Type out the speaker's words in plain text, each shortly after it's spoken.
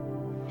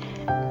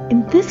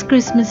this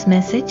Christmas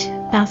message,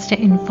 Pastor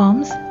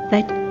informs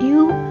that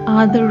you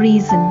are the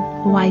reason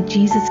why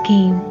Jesus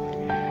came.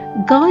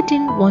 God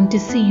didn't want to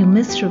see you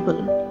miserable,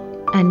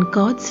 and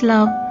God's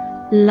love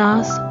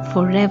lasts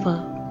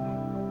forever.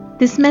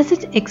 This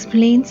message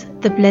explains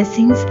the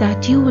blessings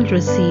that you will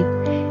receive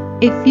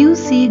if you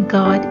see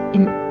God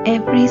in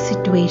every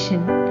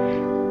situation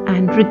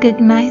and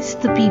recognize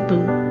the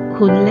people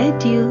who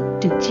led you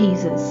to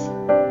Jesus.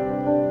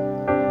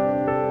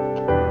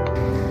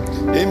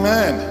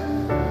 Amen.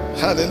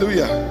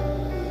 Hallelujah.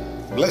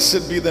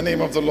 Blessed be the name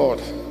of the Lord.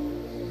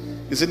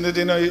 Isn't it,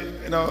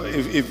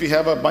 if we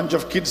have a bunch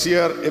of kids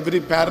here,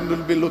 every parent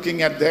will be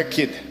looking at their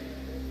kid.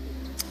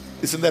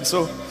 Isn't that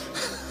so?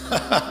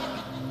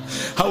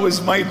 How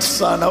is my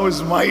son? How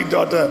is my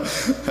daughter?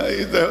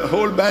 The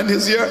whole band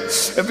is here.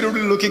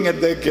 Everybody looking at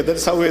their kid.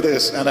 That's how it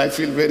is. And I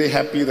feel very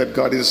happy that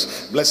God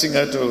is blessing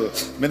her to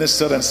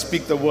minister and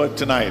speak the word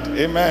tonight.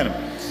 Amen.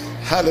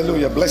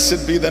 Hallelujah.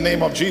 Blessed be the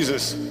name of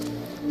Jesus.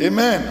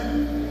 Amen.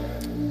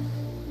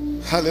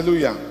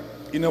 Hallelujah.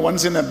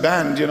 Once in a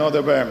band, they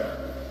were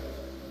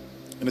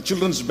in a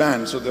children's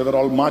band, so they were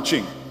all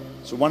marching.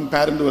 So one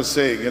parent was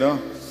saying,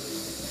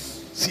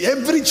 see,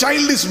 every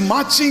child is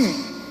marching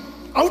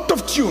out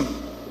of tune.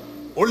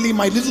 Only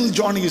my little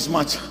Johnny is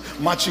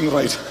marching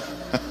right.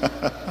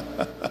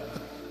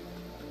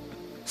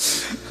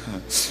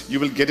 You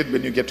will get it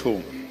when you get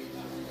home.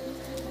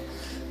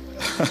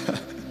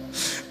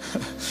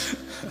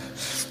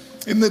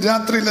 In the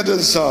Ratri, let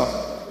us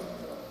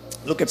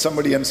look at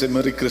somebody and say,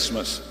 Merry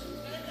Christmas.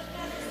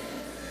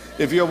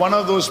 If you're one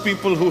of those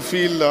people who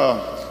feel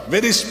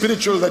very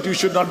spiritual that you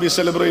should not be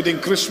celebrating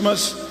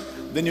Christmas,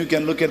 then you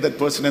can look at that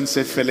person and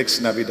say,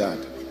 Felix Navidad.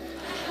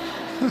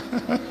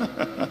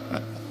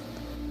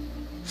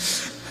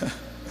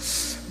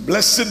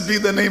 Blessed be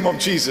the name of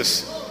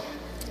Jesus.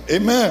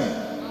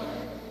 Amen.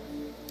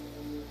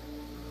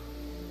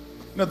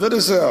 Now there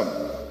is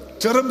a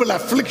terrible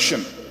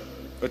affliction.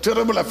 A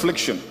terrible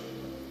affliction.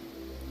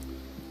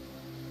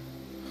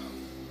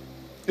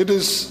 It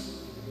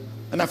is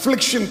an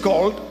affliction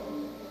called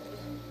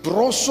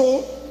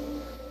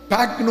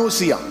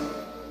Prosopagnosia.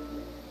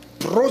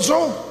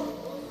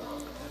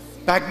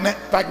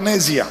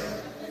 Prosopagnosia.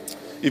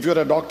 If you're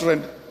a doctor,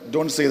 and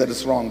don't say that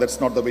it's wrong. That's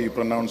not the way you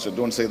pronounce it.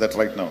 Don't say that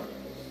right now.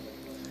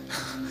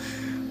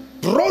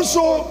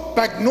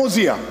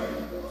 Prosopagnosia.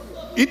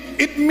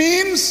 It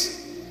means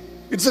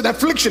it's an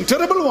affliction,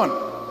 terrible one.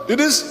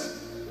 It is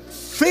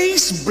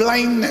face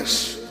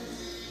blindness.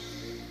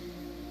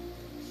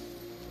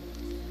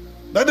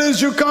 That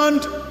is, you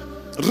can't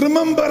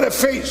remember a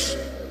face.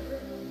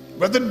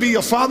 Whether it be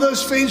your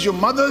father's face, your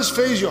mother's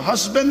face, your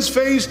husband's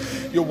face,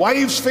 your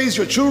wife's face,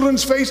 your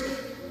children's face.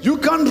 You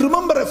can't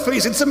remember a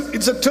face. It's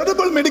a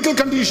terrible medical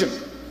condition.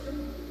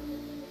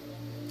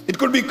 It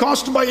could be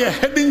caused by a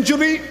head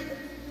injury,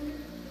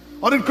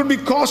 or it could be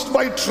caused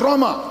by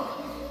trauma.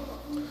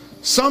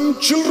 Some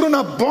children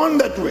are born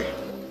that way.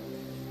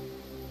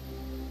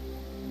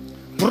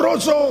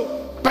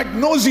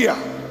 Prosopagnosia.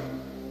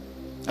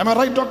 Am I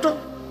right, doctor?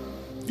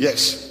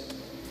 Yes.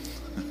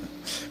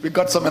 We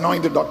got some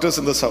anointed doctors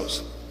in this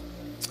house.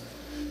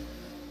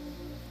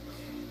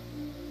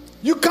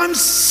 You can't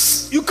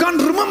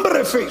remember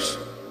a face.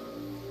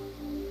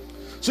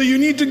 So you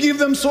need to give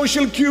them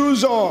social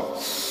cues or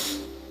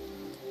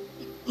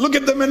look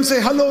at them and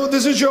say, hello,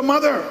 this is your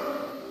mother.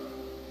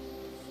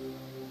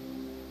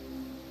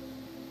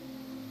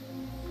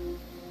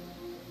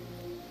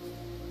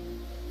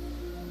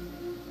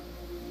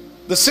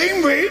 The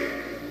same way,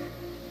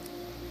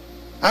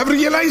 I've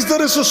realized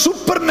there is a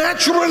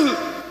supernatural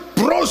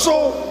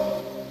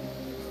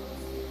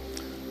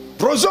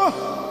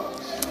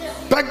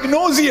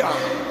prosopagnosia,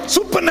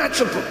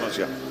 supernatural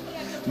prosopagnosia.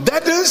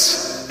 That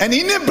is an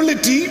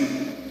inability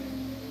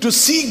to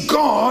see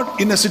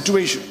God in a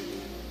situation.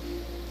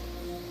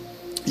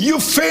 You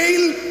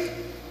fail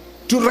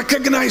to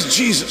recognize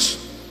Jesus.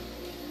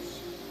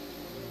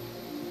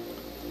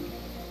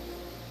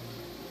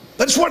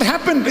 That's what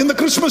happened in the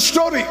Christmas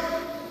story.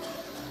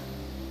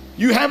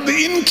 You have the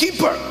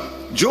innkeeper,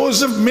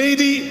 Joseph,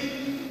 Mary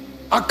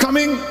are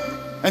coming,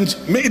 and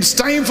it's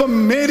time for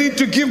Mary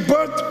to give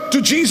birth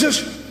to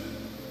Jesus.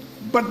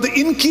 But the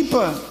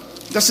innkeeper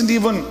doesn't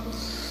even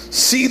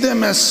see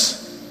them as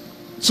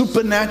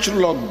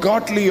supernatural or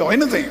godly or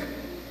anything.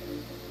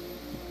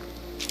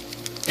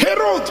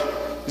 Herod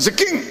is a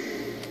king,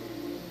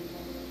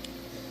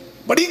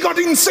 but he got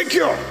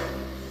insecure.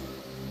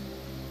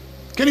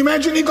 Can you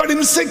imagine? He got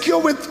insecure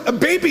with a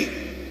baby.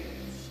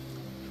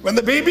 When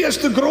the baby has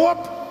to grow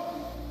up,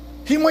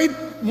 he might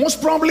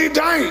most probably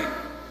die.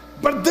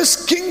 But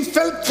this king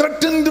felt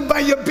threatened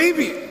by a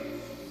baby.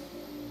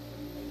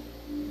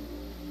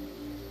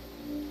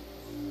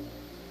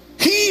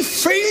 He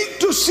failed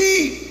to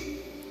see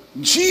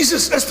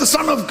Jesus as the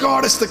Son of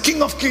God, as the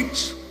King of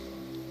Kings.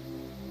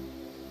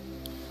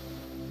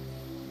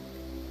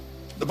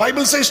 The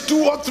Bible says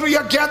 2 or 3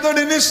 are gathered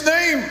in His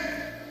name.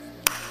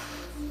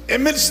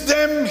 Amidst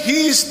them,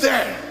 He is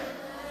there.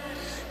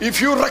 If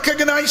you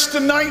recognize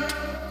tonight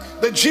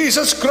that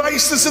Jesus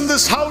Christ is in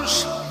this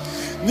house,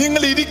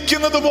 നിങ്ങൾ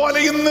ഇരിക്കുന്നത് പോലെ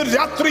ഇന്ന്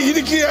രാത്രി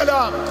ഇരിക്കുകയല്ല.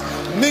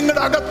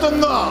 നിങ്ങളുടെ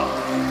അകത്തുനിന്ന്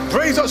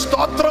price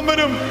സ്തോത്രം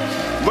വരും.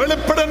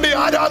 വെളിപ്പെടേണ്ട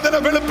ആരാധന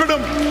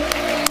വെളിപ്പെടും.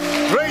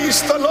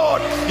 Praise the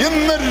Lord.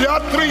 ഇന്ന്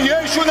രാത്രി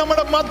യേശു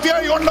നമ്മുടെ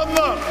മധ്യമായി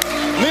ഉണ്ടെന്ന്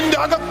നിന്റെ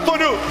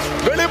അകത്തൊരു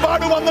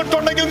വെളിപാട്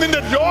വന്നിട്ടുണ്ടെങ്കിൽ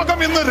നിന്റെ രോഗം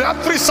ഇന്ന്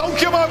രാത്രി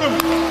സൗഖ്യമാകും.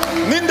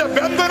 നിന്റെ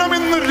ബന്ധനം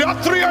ഇന്ന്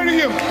രാത്രി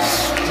അഴിയും.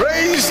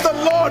 Praise the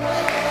Lord.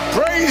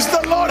 Praise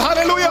the Lord.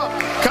 Hallelujah.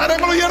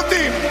 കരങ്ങൾ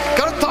ഉയർത്തി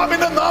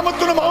കർത്താവിന്റെ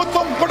നാമത്തിന്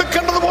മഹത്വം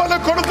കൊടുക്കേണ്ടതുപോലെ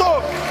കൊടുത്തു.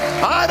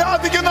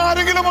 ആരാധിക്കുന്ന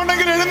ആരെങ്കിലും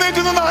ഉണ്ടെങ്കിൽ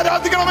എഴുന്നേറ്റ് നിന്ന്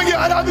ആരാധിക്കണമെങ്കിൽ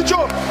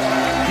ആരാധിച്ചോ.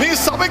 നീ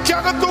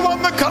സഭയ്ക്കകത്ത്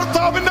വന്ന്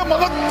കർത്താവിന്റെ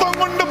മഹത്വം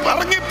കൊണ്ട്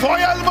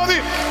ഇറങ്ങിപ്പോയാൽ മതി.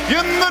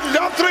 ഇന്ന്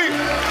രാത്രി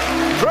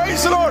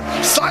Praise the Lord.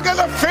 സകല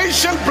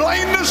ഫേഷ്യൽ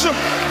ബ്ലൈൻഡ്നെസ്സും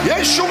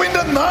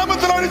യേശുവിന്റെ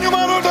നാമത്തിൽ അഴിഞ്ഞു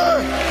മാറട്ടെ.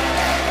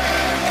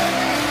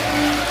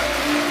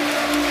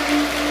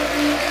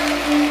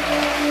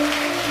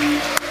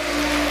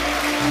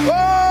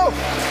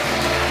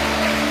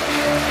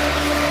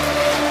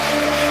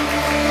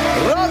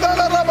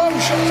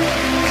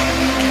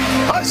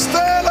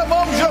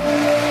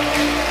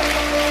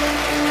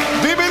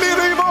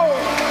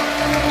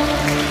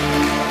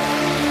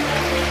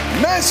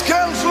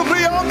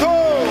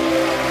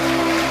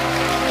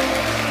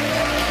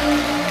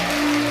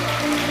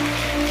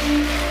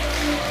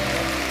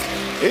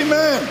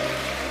 Amen.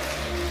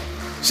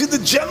 See, the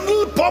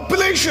general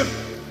population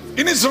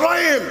in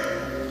Israel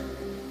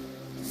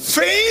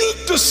failed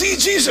to see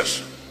Jesus.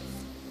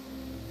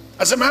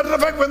 As a matter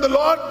of fact, when the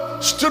Lord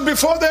stood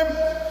before them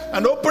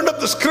and opened up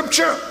the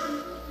scripture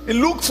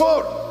in Luke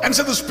 4 and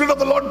said, the Spirit of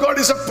the Lord God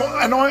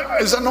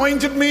has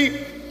anointed me.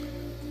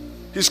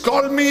 He's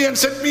called me and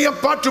set me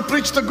apart to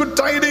preach the good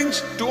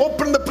tidings, to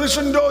open the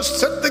prison doors,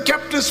 set the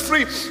captives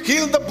free,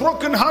 heal the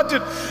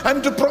brokenhearted,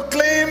 and to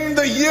proclaim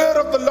the year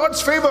of the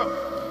Lord's favor.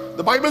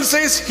 The Bible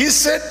says, He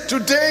said,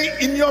 today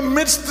in your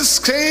midst this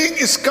saying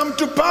is come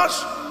to pass.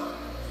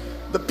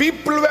 The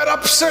people were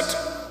upset.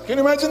 Can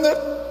you imagine that?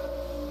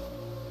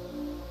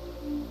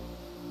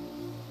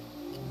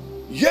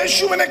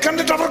 യേശുവിനെ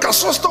കണ്ടിട്ട് അവർക്ക്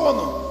അസ്വസ്ഥ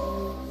വന്നു.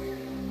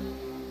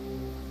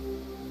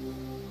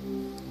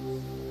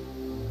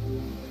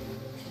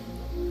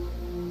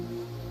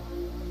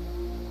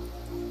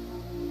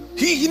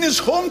 He in his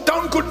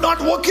hometown could not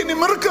work any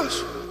miracles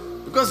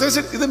because they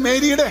said, ഇത്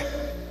മേരിയുടെ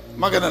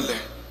മകനല്ലേ.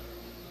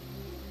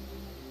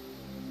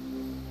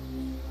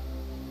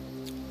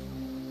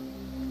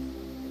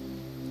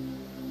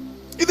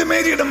 ഇത്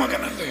മേരിയുടെ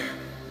മകനല്ലേ.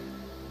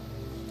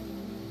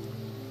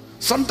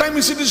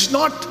 Sometimes it is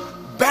not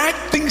bad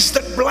things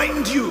that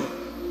blind you,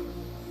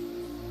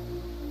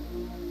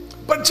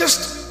 but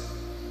just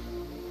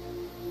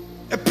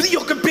a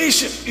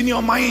preoccupation in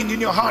your mind, in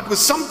your heart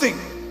with something.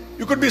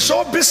 You could be so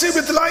busy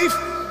with life,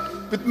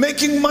 with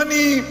making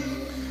money,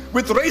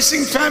 with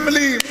raising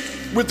family,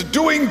 with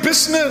doing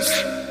business,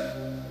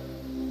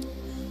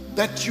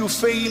 that you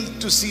fail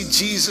to see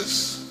Jesus.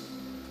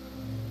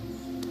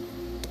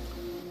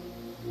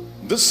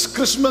 This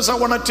Christmas I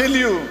want to tell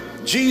you,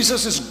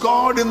 Jesus is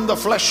God in the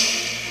flesh.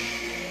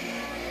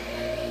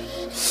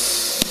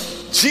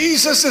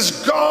 Jesus is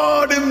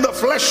God in the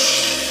flesh.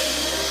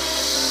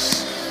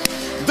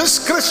 This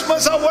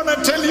Christmas I want to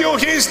tell you,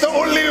 He is the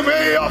only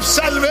way of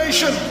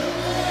salvation.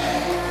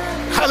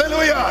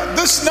 Hallelujah.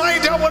 This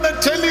night I want to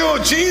tell you,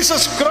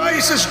 Jesus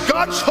Christ is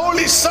God's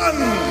holy Son.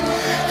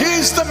 He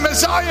is the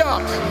Messiah,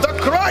 the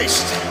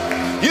Christ.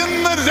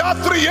 ഇന്ന്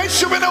രാത്രി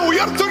യേശുവിനെ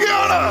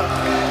ഉയർത്തുകയാണ്.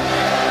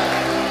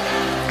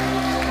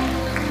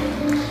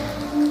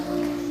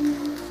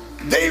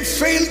 They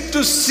failed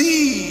to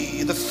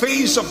see the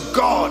face of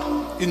God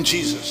in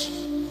Jesus.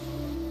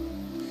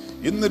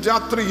 ഇന്ന്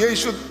രാത്രി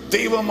യേശു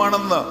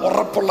ദൈവമാണെന്ന്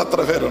ഉറപ്പുള്ള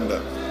എത്ര പേരുണ്ട്?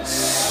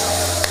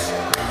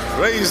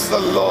 Praise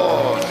the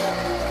Lord.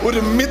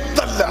 ഒരു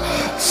മിത്തല്ല.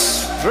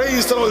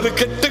 Praise the Lord. ഒരു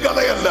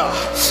കെട്ടുകഥയല്ല.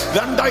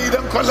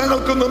 2000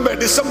 കൊല്ലങ്ങൾക്ക് മുമ്പേ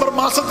ഡിസംബർ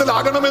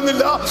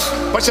മാസത്തിലാകണമെന്നില്ല.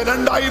 പക്ഷെ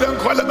 2000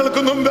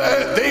 കൊല്ലങ്ങൾക്ക് മുമ്പേ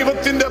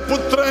ദൈവത്തിന്റെ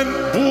പുത്രൻ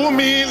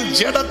ഭൂമിയിൽ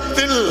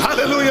ജഡത്തിൽ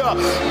ഹല്ലേലൂയ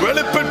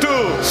വെളിപ്പെട്ടു.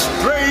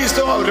 Praise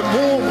the Lord.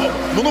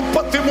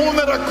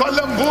 33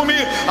 കൊല്ലം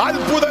ഭൂമിയിൽ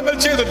അത്ഭുതങ്ങൾ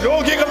ചെയ്ത്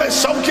രോഗികളെ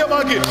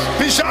സൗഖ്യമാക്കി,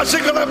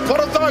 പിശാചുകളെ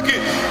പുറത്താക്കി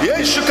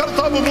യേശു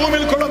കർത്താവ്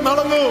ഭൂമിയിൽ കൂടെ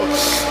നടന്നു.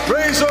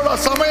 Praise the Lord.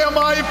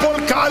 സമയമായപ്പോൾ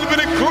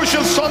കാൽവരി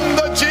ക്രൂശിൽ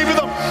സ്വന്തം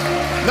ജീവിതം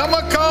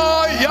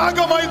നമുക്കായി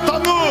യാഗമായി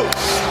തന്നു.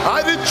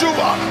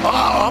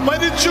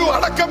 മരിച്ചു,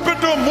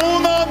 അടക്കപ്പെട്ടു.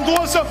 3-ാം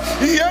ദിവസം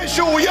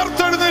യേശു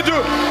ഉയർത്തെഴുന്നേറ്റു.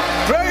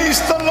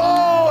 Praise the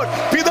Lord.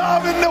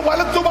 പിതാവിന്റെ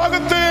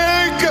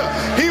വലത്തുഭാഗത്തേക്ക്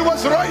he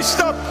was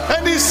raised up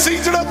and he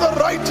seated at the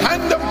right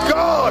hand of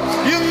God.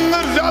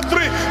 ഇന്ന്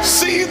രാത്രി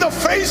see the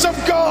face of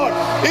God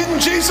in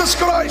Jesus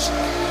Christ.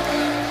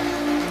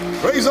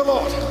 Praise the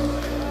Lord.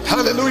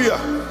 Hallelujah.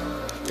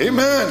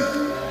 Amen.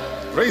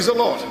 Praise the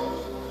Lord.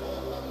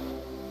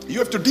 You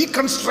have to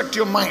deconstruct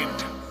your mind.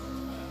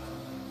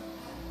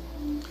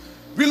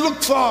 We look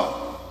for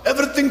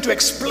everything to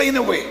explain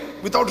away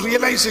without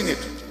realizing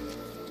it.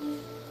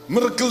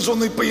 Miracles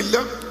only ipo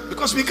illa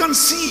because we can't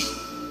see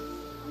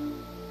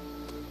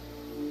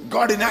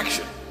God in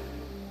action.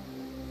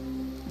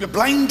 We are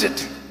blinded.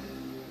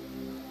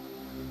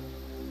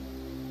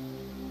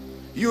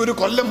 ഈ ഒരു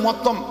കൊല്ലം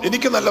മൊത്തം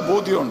എനിക്ക് നല്ല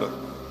ബോധ്യമുണ്ട്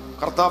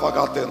കർത്താവ്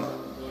കാത്തേന്ന്.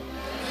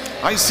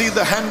 I see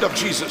the hand of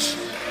Jesus.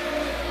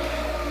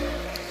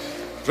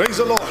 Praise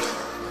the Lord.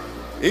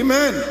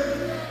 Amen.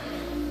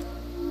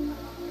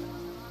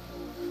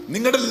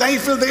 നിങ്ങളുടെ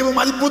ലൈഫിൽ ദൈവം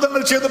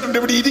അത്ഭുതങ്ങൾ ചെയ്തിട്ടുണ്ട്.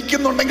 ഇവിടെ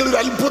ഇരിക്കുന്നുണ്ടെങ്കിൽ ഒരു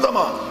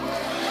അത്ഭുതമാണ്.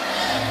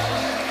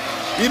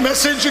 ഈ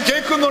മെസ്സേജ്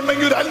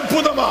കേൾക്കുന്നുണ്ടെങ്കിൽ ഒരു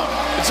അത്ഭുതമാണ്.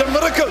 It's a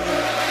miracle.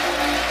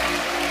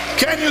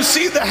 Can you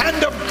see the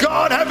hand of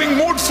God having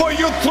moved for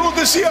you through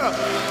this year?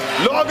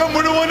 ലോകം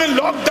മുഴുവനും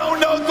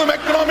ലോക്ക്ഡൌണിനകത്തും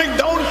എക്കണോമിക്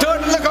ഡൗൺ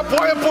ടേണിലൊക്കെ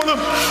പോയപ്പോഴും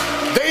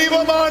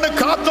ദൈവമാണ്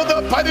കാത്തത്,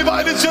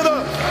 പരിപാലിച്ചത്,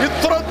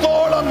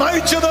 ഇത്രത്തോളം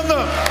നയിച്ചതെന്ന്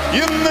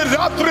ഇന്ന്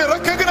രാത്രി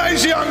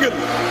റെക്കഗ്നൈസ് ചെയ്യാമെങ്കിൽ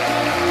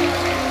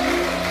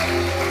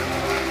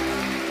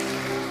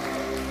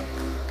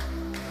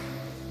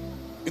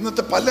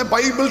ഇന്നത്തെ പല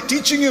ബൈബിൾ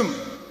ടീച്ചിങ്ങും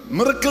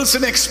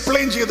മിറക്കിൾസിനെ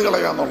എക്സ്പ്ലെയിൻ ചെയ്ത്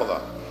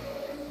കളയാന്നുള്ളതാണ്.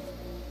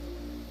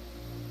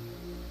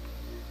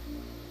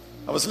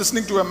 I was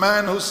listening to a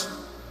man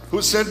who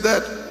said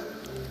that,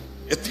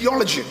 a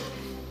theologian,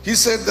 he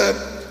said that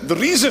the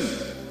reason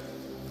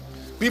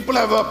people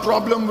have a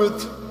problem with,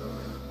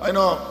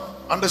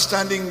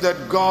 understanding that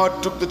God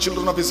took the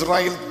children of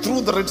Israel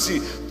through the Red Sea,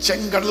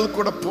 ചെങ്കടൽ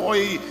കൂടെ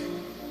പോയി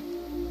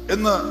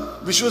എന്ന്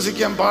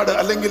വിശ്വസിക്കാൻ പാട്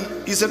അല്ലെങ്കിൽ,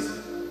 he said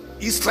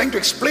he's trying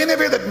to explain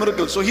away that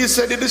miracle. So he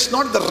said it is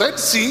not the Red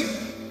Sea,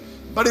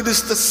 but it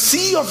is the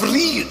sea of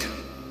reed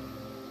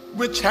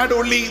which had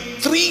only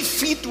 3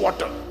 feet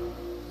water.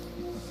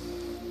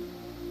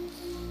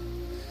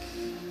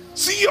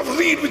 Sea of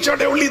reed which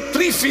had only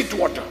 3 feet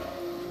water.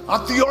 ആ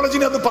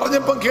തിയോളജിനെ അത്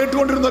പറഞ്ഞപ്പോൾ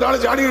കേട്ടുകൊണ്ടിരുന്ന ഒരാൾ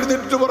ചാടി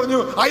എഴുന്നേറ്റ് പറഞ്ഞു,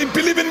 I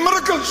believe in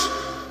miracles.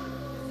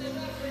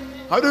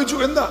 ആലോചിച്ചു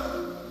എന്താ?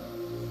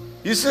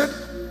 He said,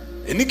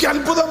 എനിക്ക്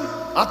അത്ഭുതം,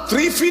 ആ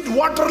 3 feet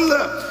വാട്ടറിൽ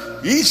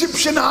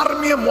ഈജിപ്ഷ്യൻ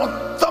ആർമിയെ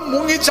മൊത്തം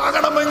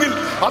മുങ്ങിച്ചാകണമെങ്കിൽ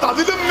അത്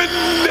അതിലും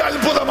വലിയ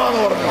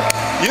അത്ഭുതമാണെന്ന് പറഞ്ഞു.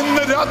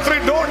 ഇന്ന് രാത്രി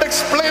don't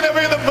explain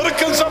away the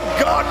miracles of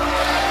God.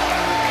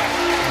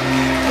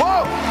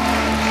 Wow.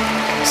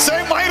 Say,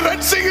 my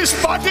Red Sea is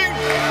parting.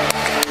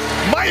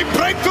 My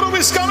breakthrough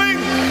is coming.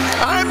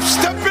 I am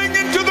stepping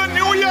into the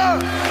new year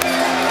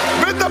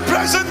with the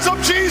presence of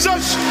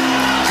Jesus.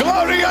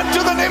 Glory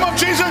unto the name of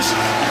Jesus.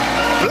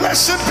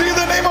 Blessed be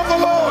the name of the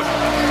Lord.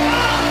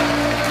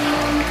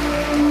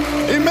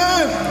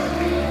 Amen.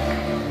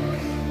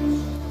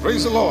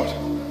 Praise the Lord.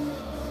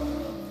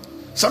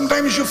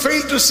 Sometimes you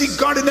fail to see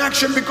God in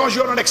action because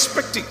you are not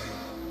expecting.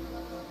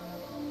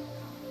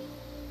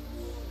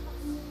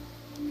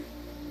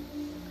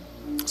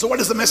 So what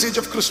is the message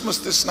of Christmas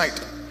this night?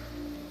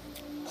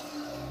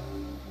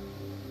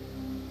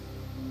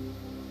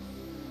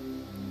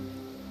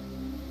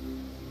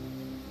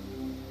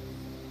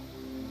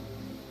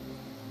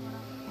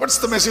 What's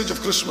the message of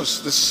Christmas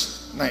this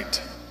night?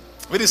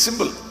 Very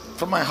simple,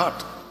 from my heart.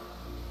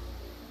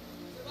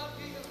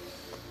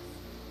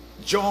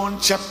 John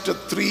chapter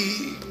 3.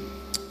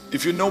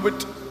 If you know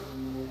it,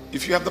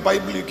 if you have the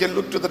Bible, you can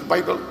look to that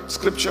Bible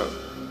scripture,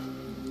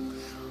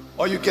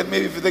 or you can,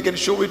 maybe if they can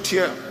show it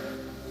here.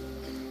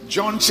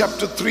 John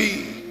chapter 3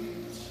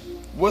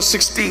 verse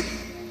 16.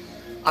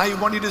 I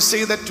want you to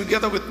say that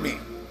together with me.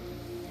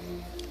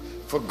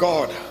 For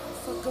God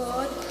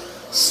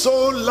so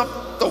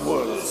loved the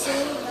world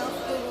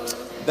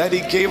that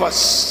he gave us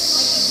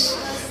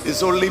his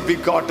only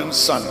begotten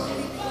Son,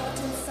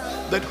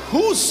 that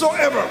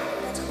whosoever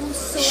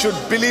should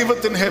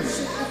believeth in him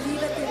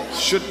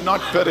should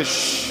not perish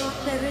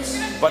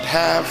but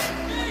have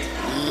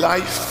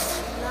life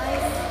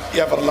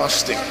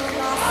everlasting.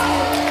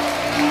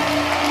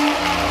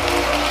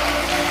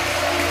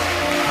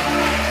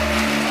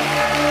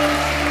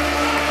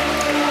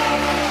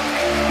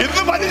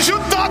 ഇന്ന്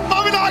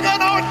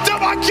പരിശുദ്ധാത്മാവിലാകാൻ ഒറ്റ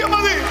വാക്യം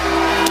മതി.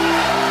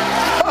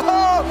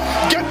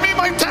 Get me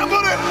my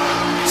tambourine.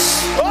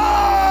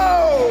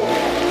 Oh,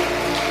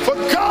 for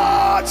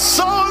God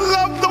so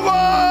loved the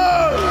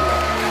world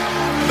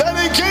that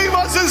he gave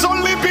us his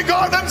only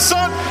begotten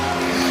Son,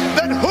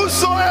 that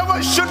whosoever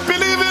should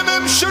believe in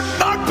him should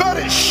not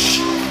perish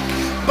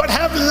but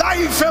have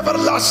life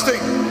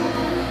everlasting.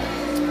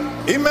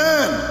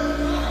 Amen.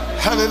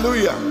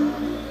 Hallelujah.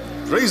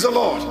 Praise the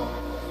Lord.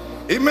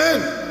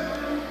 Amen.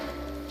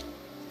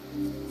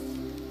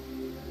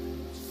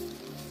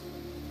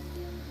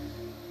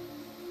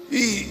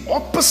 The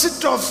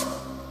opposite of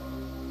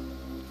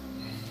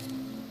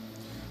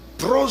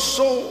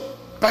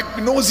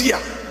prosopagnosia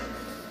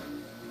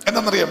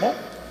endanariyamo,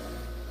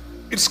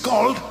 it's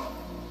called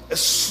a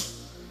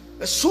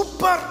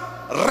super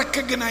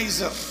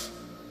recognizer.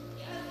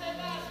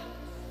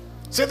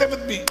 Say that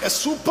with me, a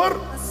super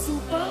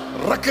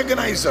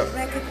recognizer.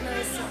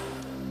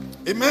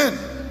 Amen.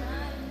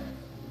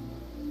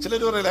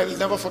 ചിലർ പറയില്ല, I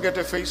will never forget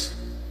a face.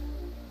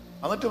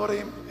 എന്നിട്ട്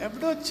പറയും,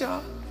 എവിടെ വെച്ചാ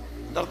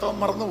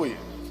അർത്ഥം മറന്നുപോയി.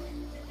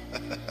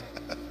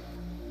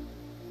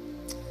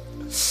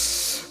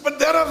 But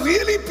there are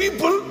really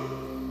people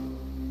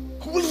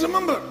who will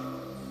remember.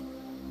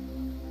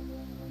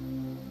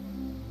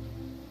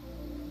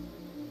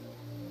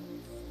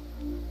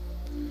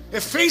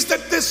 A face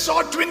that they saw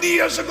 20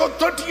 years ago,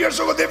 30 years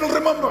ago, they will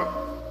remember.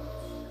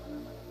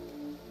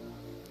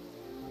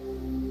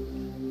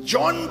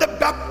 John the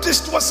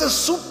Baptist was a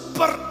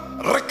super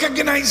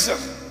recognizer.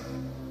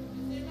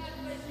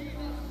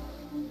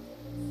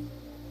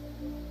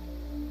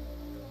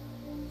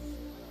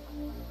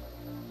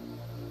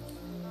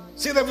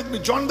 Say that with me.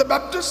 John the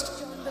Baptist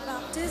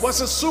was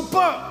a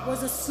super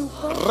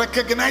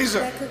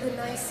recognizer.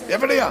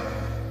 എവിടെയാ?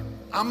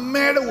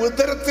 അമ്മയുടെ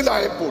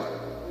ഉദരത്തിലായപ്പോൾ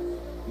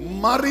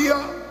മറിയ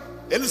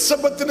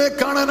എലിസബത്തിനെ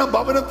കാണാൻ ആ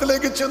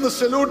ഭവനത്തിലേക്ക് ചെന്ന്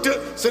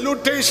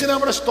സെലൂട്ടേഷൻ,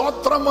 അവിടെ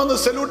സ്തോത്രം വന്ന്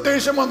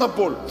സെലൂട്ടേഷൻ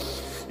വന്നപ്പോൾ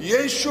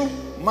യേശു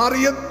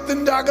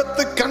മറിയത്തിന്റെ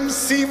അകത്ത്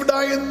കൺസീവ്ഡ്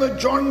ആയെന്ന്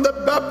ജോൺ ദ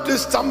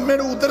ബാപ്റ്റിസ്റ്റ്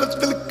അമ്മയുടെ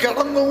ഉദരത്തിൽ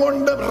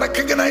കിടന്നുകൊണ്ട്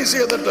റെക്കഗ്നൈസ്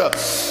ചെയ്തിട്ട്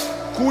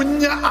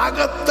കുഞ്ഞ്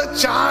അകത്ത്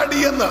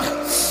ചാടിയെന്ന്.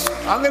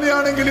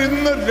 അങ്ങനെയാണെങ്കിൽ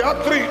ഇന്ന്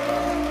രാത്രി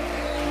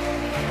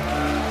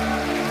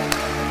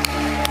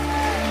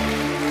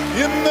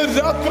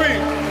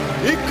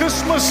ഈ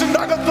ക്രിസ്മസിന്റെ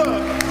അകത്ത്,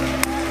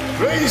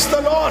 praise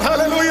the Lord,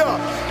 hallelujah,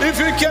 if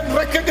you can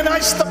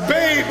recognize the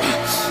babe,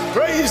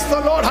 praise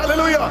the Lord,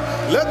 hallelujah,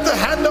 let the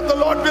hand of the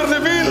Lord be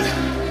revealed.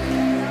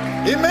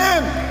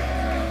 Amen.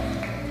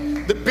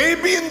 The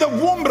baby in the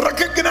womb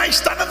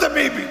recognized another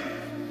baby.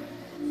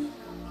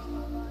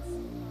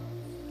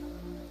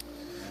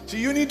 So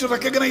you need to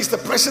recognize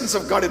the presence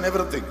of God in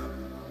everything.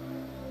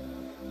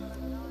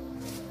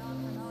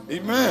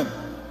 Amen.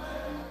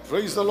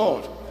 Praise the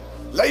Lord.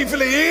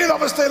 ലൈഫിലെ ഏത്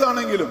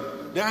അവസ്ഥയിലാണെങ്കിലും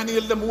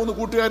ഡാനിയലിന്റെ 3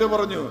 കൂട്ടുകാര്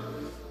പറഞ്ഞു,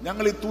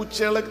 ഞങ്ങൾ ഈ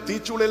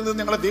തീച്ചുളയിൽ നിന്ന്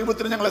ഞങ്ങളെ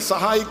ദൈവത്തിന് ഞങ്ങളെ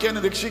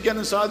സഹായിക്കാനും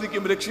രക്ഷിക്കാനും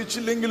സാധിക്കും.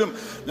 രക്ഷിച്ചില്ലെങ്കിലും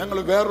ഞങ്ങൾ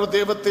വേറൊരു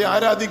ദൈവത്തെ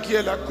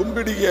ആരാധിക്കുകയല്ല,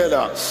 കുമ്പിടുകയല്ല.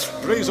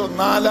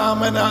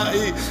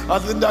 നാലാമനായി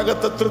അതിന്റെ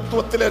അകത്ത്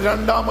തൃത്വത്തിലെ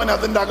രണ്ടാമൻ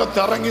അതിന്റെ അകത്ത്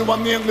ഇറങ്ങി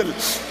വന്നെങ്കിൽ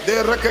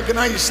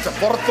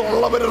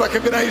പുറത്തുള്ളവർ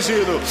റെക്കഗ്നൈസ്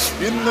ചെയ്തു.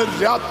 ഇന്ന്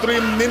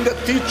രാത്രിയും നിന്റെ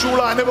തീച്ചുള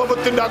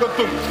അനുഭവത്തിന്റെ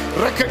അകത്തും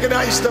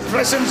recognise the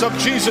presence of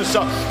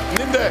Jesus.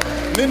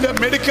 നിന്റെ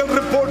മെഡിക്കൽ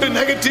റിപ്പോർട്ട്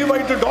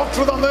നെഗറ്റീവായിട്ട്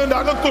ഡോക്ടർ തന്നതിന്റെ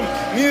അകത്തും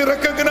നീ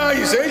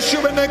റെക്കഗ്നൈസ്, യേശു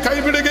എന്നെ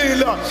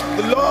കൈവിടുകയില്ല.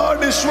 The Lord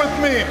is with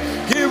me.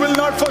 He will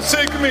not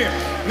forsake me.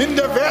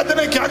 നിന്റെ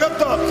വേദനയ്ക്ക്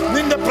അകത്ത്,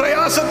 നിന്റെ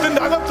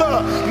പ്രയാസത്തിന്റെ അകത്ത്,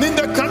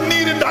 നിന്റെ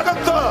കണ്ണീരിന്റെ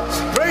അകത്ത്,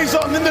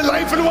 നിന്റെ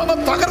ലൈഫിൽ വന്ന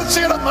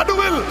തകർച്ചയുടെ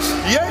നടുവിൽ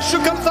യേശു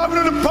കർത്താവിന്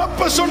ഒരു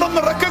പർപ്പസ്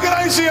ഉണ്ടെന്ന്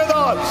റെക്കഗ്നൈസ്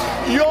ചെയ്താൽ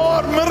your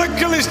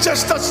miracle is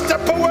just a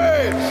step away.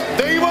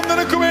 ദൈവം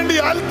നിനക്ക് വേണ്ടി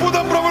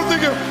അത്ഭുതം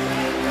പ്രവർത്തിക്കും.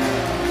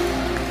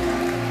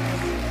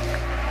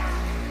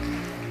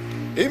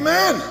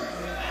 Amen.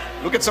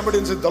 Look at somebody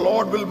and say, the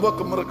Lord will work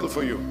a miracle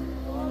for you.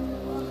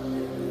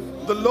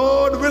 The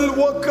Lord will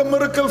work a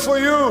miracle for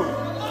you.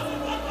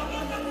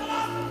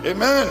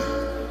 Amen.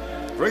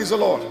 Praise the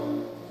Lord.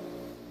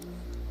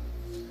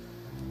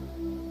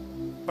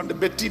 പണ്ട്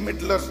Betty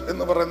മിഡ്ലർ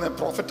എന്ന് പറയുന്ന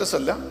പ്രോഫറ്റസ്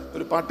അല്ല,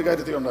 ഒരു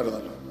പാട്ടുകാരത്തി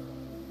ഉണ്ടായിരുന്നല്ലോ.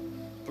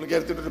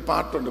 പുള്ളിക്കാരത്തിയുടെ ഒരു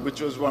പാട്ടുണ്ട് which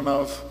was one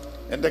of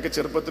എന്റെയൊക്കെ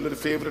ചെറുപ്പത്തിൽ ഒരു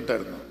ഫേവറേറ്റ്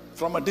ആയിരുന്നു.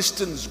 From a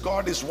distance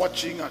God is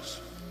watching us.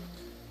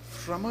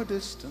 From a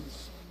distance.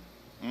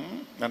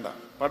 വേണ്ട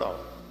പാടാവോ?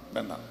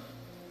 വേണ്ട.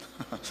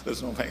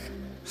 There's no mic.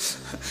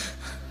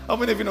 How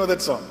many of you know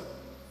that song?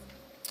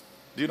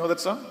 Do you know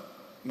that song?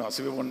 No, so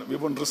we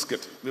won't risk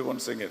it. We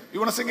won't sing it. You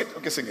want to sing it?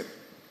 Okay, sing it.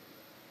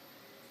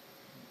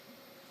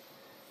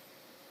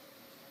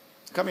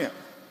 Come here.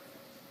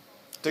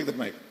 Take that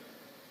mic.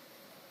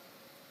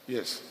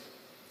 Yes.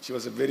 She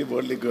was a very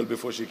worldly girl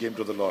before she came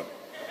to the Lord.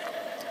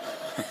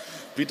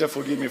 Peter,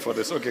 forgive me for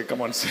this. Okay,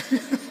 come on, sing.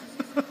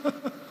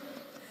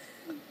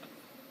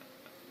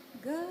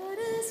 God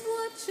is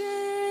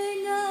watching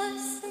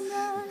us.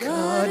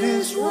 God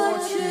is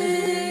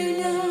watching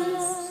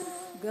us.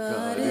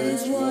 God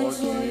is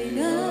watching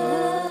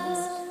us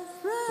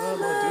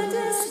from a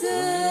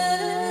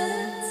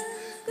distance.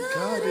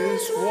 God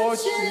is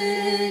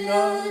watching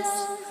us.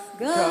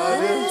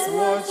 God is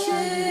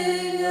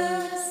watching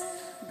us.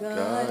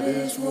 God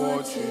is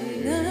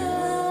watching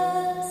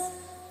us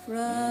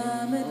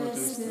from a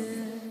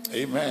distance.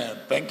 Amen.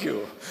 Thank you.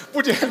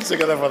 Put your hands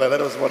together for that.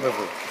 That was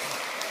wonderful.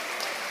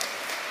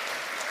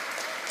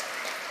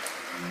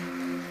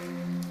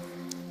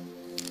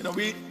 You know,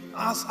 we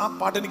ask our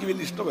part എനിക്ക്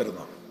വലിയ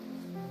ഇഷ്ടമായിരുന്നു.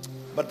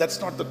 But that's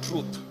not the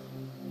truth.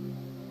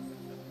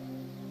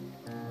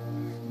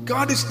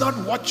 God is not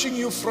watching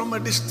you from a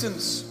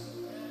distance.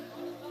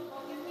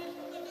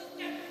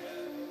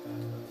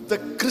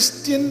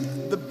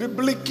 The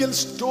biblical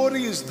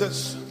story is this.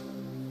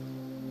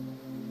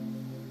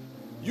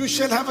 You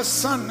shall have a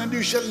son and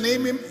you shall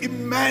name him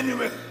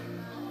Emmanuel,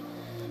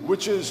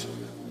 which is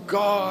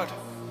God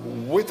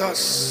with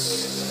us.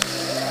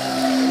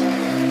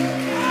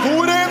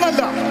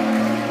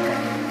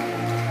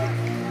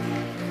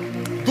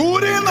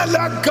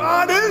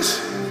 God is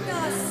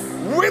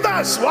with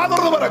us.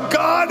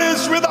 God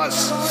is with us.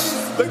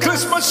 The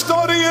Christmas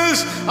story is,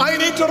 I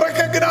need to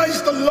recognize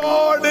the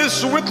Lord is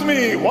with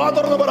me.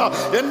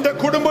 എന്റെ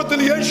കുടുംബത്തിൽ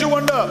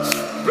യേശുവുണ്ട്.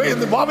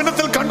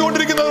 ഭവനത്തിൽ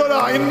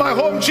കണ്ടുകൊണ്ടിരിക്കുന്നവരാ, in my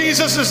home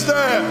Jesus is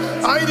there.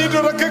 I need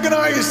to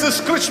recognize this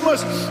Christmas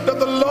that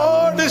the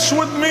Lord is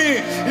with me.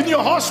 In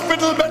your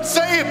hospital bed,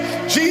 say it,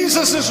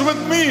 Jesus is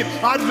with me.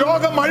 ആ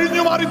രോഗം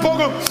അഴിഞ്ഞു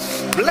മാറിപ്പോകും.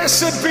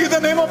 Blessed be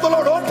the name of the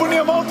Lord. Open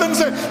your mouth and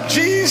say,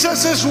 Jesus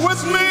is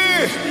with me.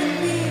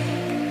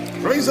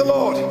 Praise the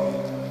Lord.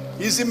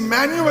 He's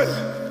Emmanuel.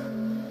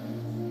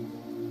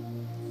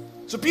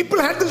 So people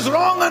had this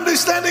wrong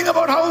understanding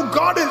about how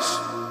God is.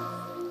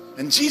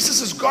 And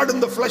Jesus is God in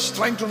the flesh,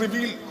 trying to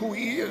reveal who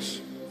He is.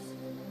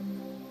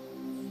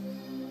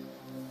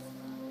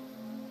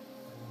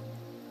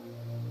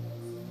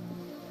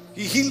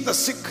 He healed the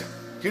sick.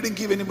 He didn't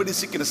give anybody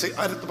sickness. Say,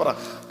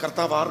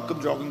 Kartav aarkum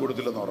jogam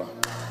kodutilla nora.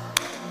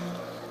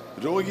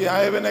 Rogi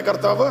ayavane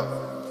Kartav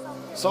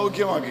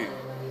saukyamaki.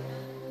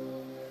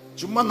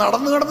 ചുമ്മാ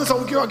നടന്നു നടന്ന്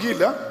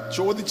സൗഖ്യമാക്കിയില്ല,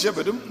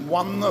 ചോദിച്ചവരും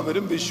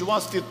വന്നവരും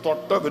വിശ്വാസത്തിൽ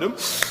തൊട്ടവരും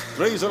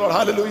praise the Lord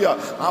hallelujah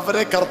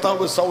അവരെ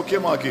കർത്താവ്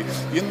സൗഖ്യമാക്കി.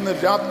 ഇന്ന്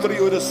രാത്രി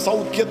ഒരു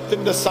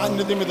സൗഖ്യത്തിന്റെ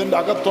സാന്നിധ്യം ഇതിന്റെ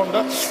അകത്തുണ്ട്.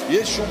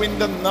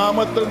 യേശുവിന്റെ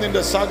നാമത്തിൽ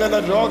നിന്റെ സകല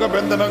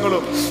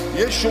രോഗബന്ധനങ്ങളും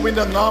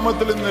യേശുവിന്റെ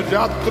നാമത്തിൽ ഇന്ന്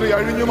രാത്രി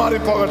അഴിഞ്ഞു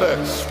മാറിപ്പോകട്ടെ.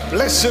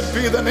 Blessed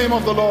be the name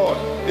of the Lord.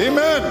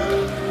 Amen.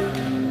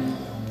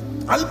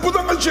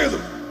 അത്ഭുതങ്ങൾ ചെയ്തു.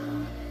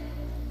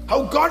 How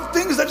God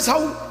thinks, that's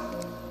how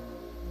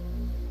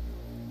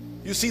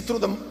you see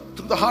through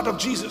the heart of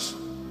Jesus.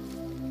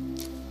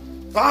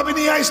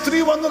 പാപിനിയായ സ്ത്രീ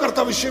വന്നു,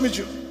 കർത്താവ്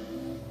ക്ഷമിച്ചു.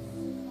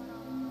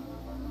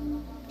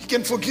 He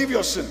can forgive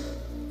your sin.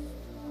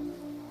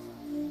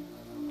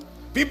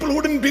 People who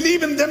didn't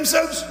believe in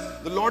themselves,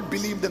 the Lord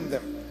believed in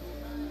them.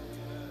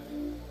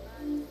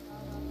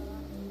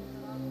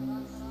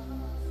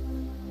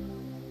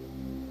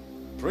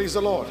 Praise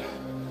the Lord.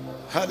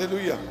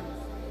 Hallelujah.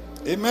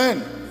 Amen.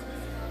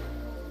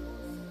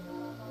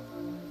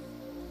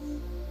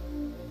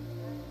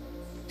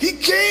 He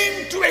came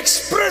to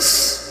express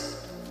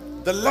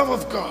the love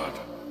of God.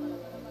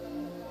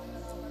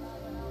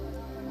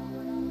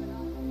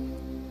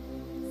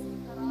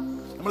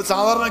 നമ്മൾ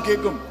സാധാരണ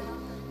കേൾക്കും,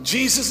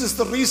 Jesus is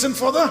the reason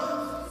for the,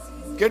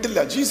 കേട്ടില്ല,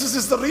 Jesus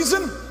is the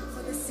reason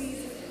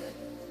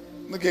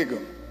എന്ന്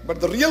കേൾക്കും. But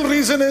the real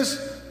reason is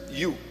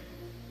you.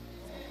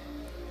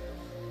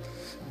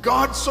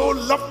 God so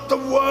loved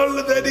the world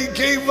that He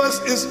gave us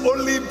His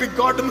only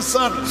begotten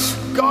Son.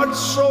 God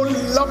so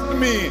loved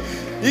me.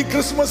 ഈ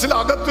ക്രിസ്മസിൽ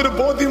അകത്തൊരു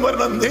ബോധ്യം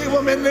വരണം,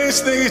 ദൈവം എന്നെ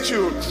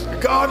സ്നേഹിച്ചു.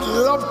 God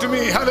loved me,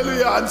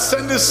 hallelujah, and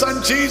sent His Son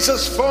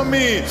Jesus for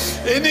me.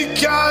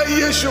 എനിക്കായി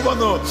യേശു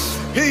വന്നു.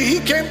 He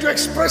came to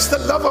express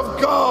the love of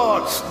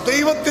God.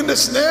 ദൈവത്തിന്റെ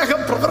സ്നേഹം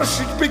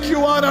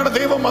പ്രദർശിപ്പിക്കുവാനാണ്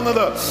ദൈവം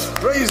വന്നത്.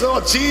 Praise the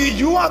Lord.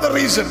 You are the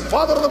reason.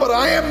 Father,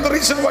 I am the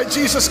reason why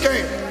Jesus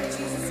came.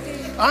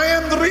 I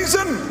am the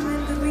reason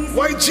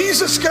why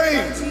Jesus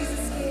came.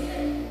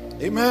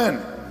 Amen.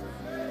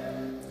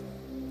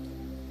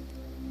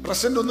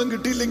 Present ഒന്നും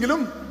കിട്ടിയില്ലെങ്കിലും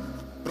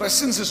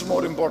presence is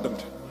more important.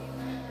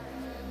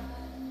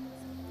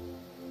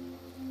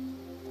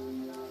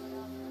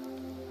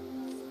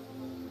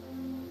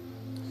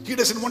 He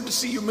doesn't want to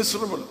see you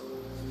miserable.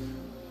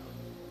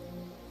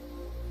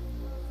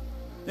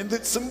 എന്ത്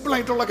simple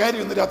ആയിട്ടുള്ള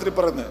കാര്യം ഇന്ന് രാത്രി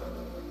പറയുന്നത്.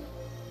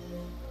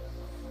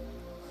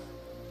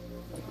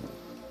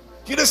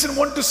 He doesn't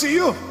want to see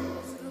you.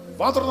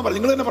 പാത്രം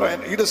നിങ്ങൾ തന്നെ പറയാൻ,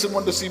 He doesn't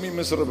want to see me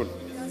miserable.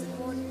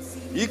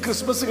 ഈ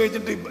ക്രിസ്മസ്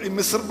കഴിഞ്ഞിട്ട്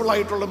മിസറബിൾ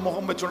ആയിട്ടുള്ള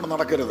മുഖം വെച്ചുകൊണ്ട്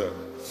നടക്കരുത്.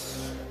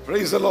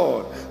 Praise the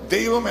Lord.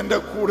 ദൈവം എൻ്റെ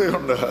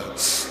കൂടെയുണ്ട്.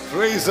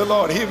 Praise the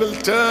Lord. He will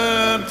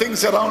turn things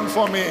around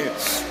for me.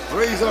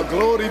 Praise the Lord.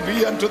 Glory be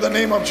unto the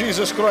name of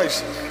Jesus Christ.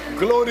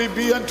 Glory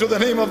be unto the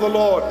name of the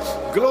Lord.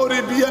 Glory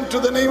be unto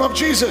the name of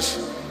Jesus.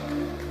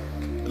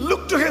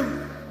 Look to Him.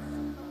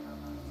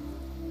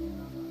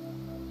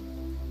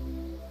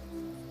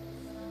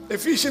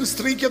 Ephesians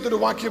 3-ക്കകത്തൊരു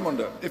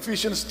വാക്യമുണ്ട്.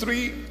 Ephesians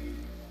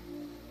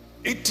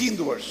 3:18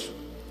 verse.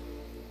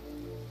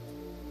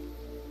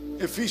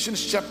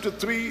 Ephesians chapter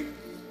 3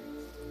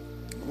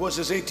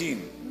 verses 18.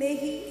 May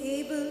be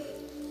able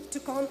to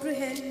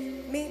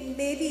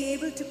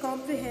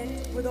comprehend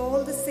with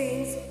all the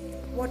saints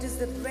what is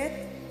the breadth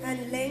and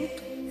length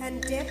and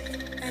depth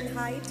and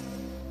height,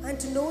 and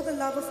to know the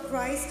love of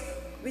Christ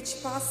which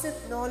passeth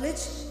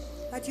knowledge,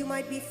 that you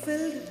might be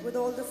filled with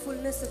all the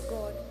fullness of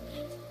God.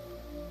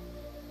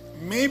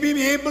 May be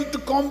able to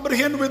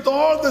comprehend with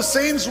all the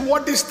saints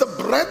what is the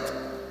breadth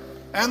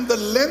and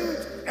the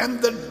length and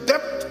the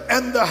depth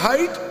and the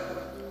height,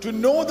 to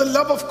know the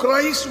love of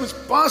Christ which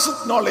passeth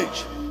knowledge,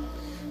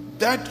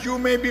 that you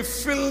may be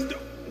filled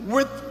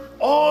with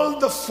all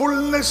the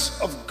fullness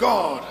of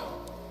God.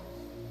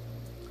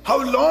 How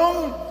long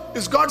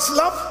is God's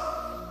love?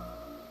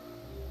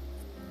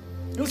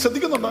 You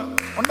ശ്രദ്ധിക്കുന്നുണ്ടോ?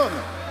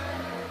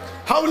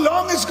 How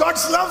long is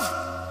God's love?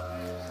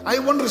 I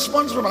want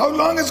response from how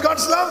long is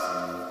God's love?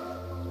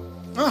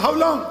 How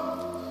long?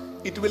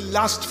 It will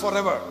last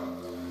forever.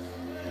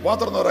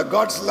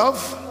 God's love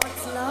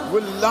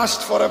will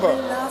last forever.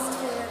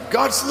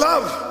 God's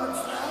love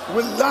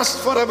will last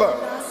forever.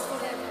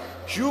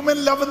 Human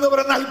love എന്ന്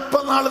പറയുന്ന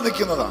അല്പനാൾ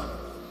നിൽക്കുന്നതാണ്,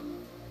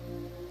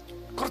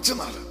 കുറച്ച്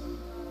നാൾ.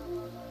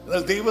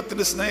 എന്നാൽ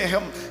ദൈവത്തിന്റെ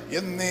സ്നേഹം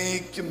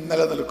എന്നേക്കും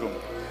നിലനിൽക്കും.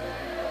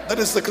 That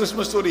is the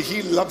Christmas story. He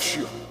loves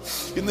you.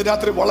 ഇന്ന്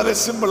രാത്രി വളരെ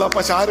സിമ്പിൾ.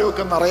 പക്ഷെ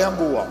ആരോഗ്യം നിറയാൻ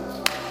പോവാ.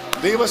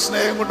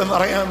 ദൈവസ്നേഹം കൊണ്ട്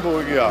നിറയാൻ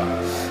പോവുക.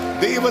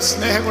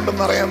 ദൈവസ്നേഹം കൊണ്ട്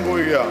നിറയാൻ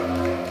പോവുക.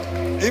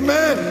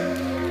 Amen.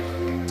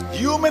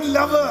 Human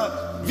love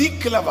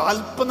weak love,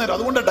 അല്പനേരം.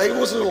 അതുകൊണ്ട്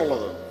ഡൈവോഴ്സുകൾ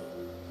ഉള്ളത്,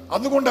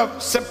 അതുകൊണ്ട്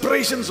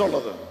സെപ്പറേഷൻസ്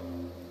ഉള്ളത്.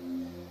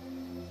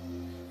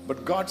 But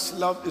God's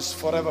love is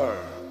forever.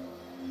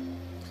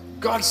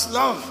 God's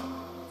love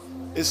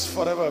is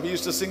forever. We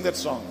used to sing that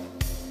song.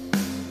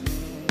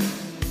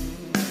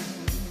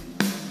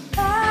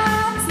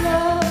 God's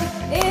love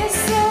is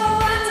so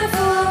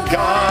wonderful.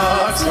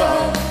 God's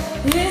love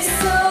is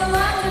so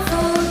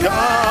wonderful.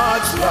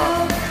 God's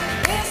love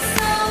is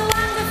so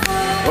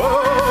wonderful.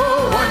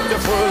 Oh,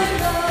 wonderful.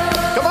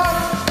 Come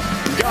on.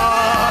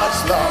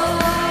 God's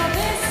love.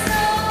 Is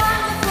so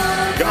wonderful.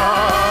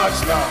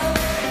 God's love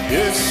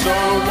is so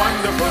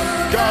wonderful.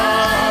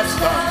 God's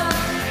love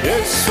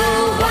is so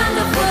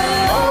wonderful.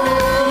 Oh,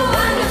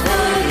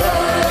 wonderful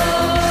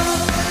love.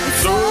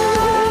 So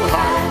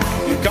high,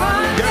 you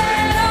can't get.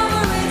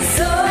 Over it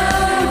so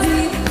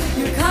deep,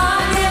 you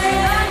can't get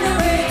under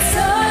it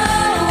so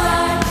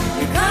wide,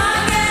 you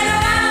can't get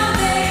around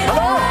it. Come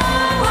on.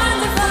 Oh,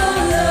 wonderful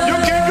love. You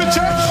came to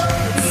church.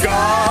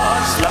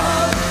 God's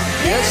love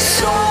is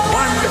so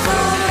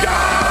wonderful.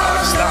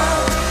 God's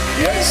love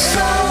is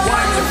so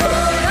wonderful.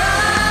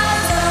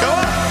 Come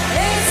on.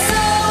 It's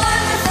so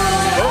wonderful.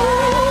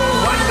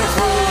 Oh,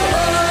 wonderful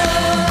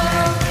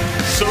love.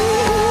 So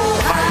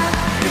high,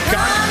 you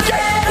can't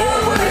get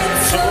over it.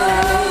 So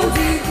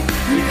deep,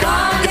 you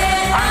can't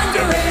get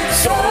under it.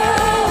 So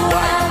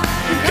wide,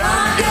 you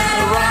can't get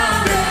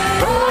around it.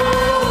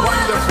 Oh,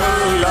 wonderful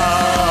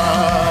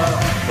love.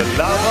 The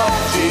love of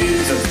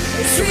Jesus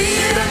is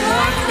sweet and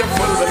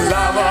wonderful. The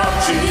love of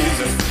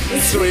Jesus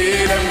is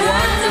sweet and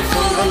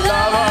wonderful. The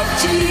love of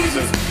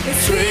Jesus is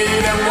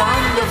sweet and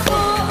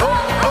wonderful.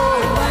 Oh, oh.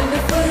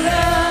 Wonderful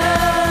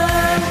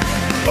love.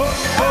 Oh,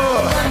 oh,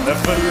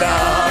 wonderful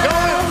love. Go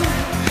on.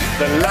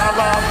 The love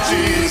of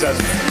Jesus,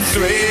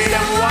 sweet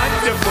and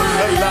wonderful.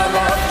 The love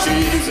of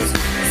Jesus,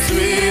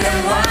 sweet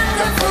and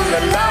wonderful.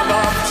 The love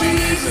of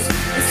Jesus,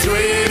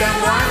 sweet and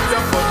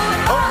wonderful.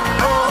 Oh,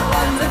 oh,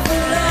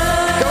 Wonderful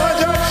love. come on,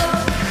 church.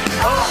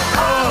 Oh,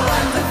 oh,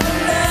 Wonderful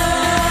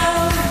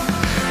love.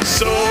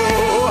 so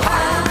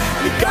high,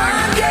 you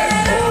can't get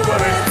over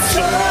it.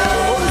 So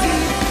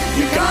deep,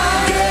 you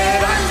can't get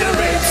under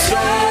it.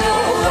 So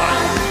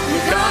wide,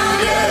 you can't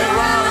get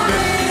around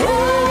it.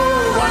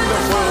 Oh,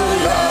 wonderful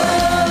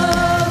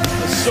love.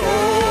 So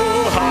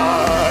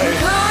high.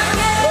 Can't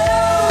get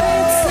over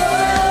it so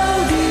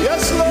deep.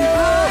 Yes,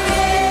 Lord.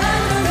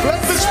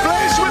 Fill this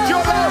place with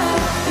your love.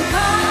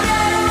 Can't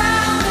get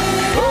around it.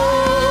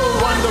 Oh,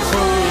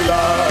 wonderful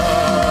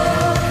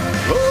love.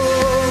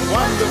 Oh,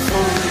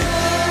 wonderful.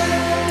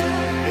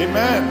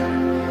 Amen.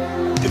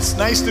 It's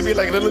nice to be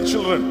like little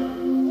children.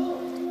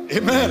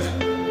 Amen.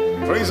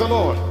 Praise the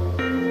Lord.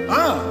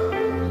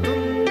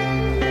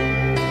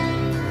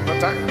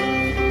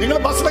 നിങ്ങൾ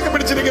ബസ്സിലൊക്കെ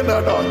പിടിച്ചിരിക്കണ്ട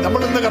കേട്ടോ.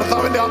 നമ്മൾ ഇന്ന്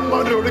കർത്താവിന്റെ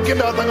ആത്മാവിന്റെ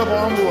ഒഴുക്കിന്റെ അകത്തങ്ങ്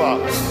പോകാൻ പോവാ.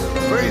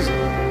 Praise.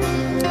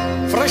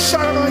 Fresh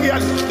ആകണമെങ്കിൽ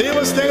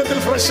ദൈവസ്നേഹത്തിൽ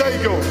ഫ്രഷ്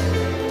ആയിക്കോ.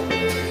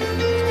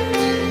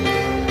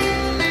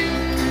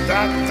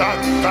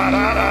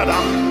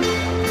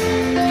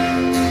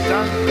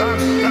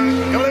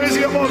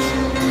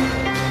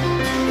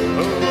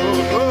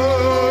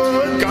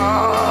 Oh,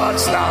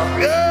 God's love.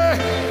 Yeah.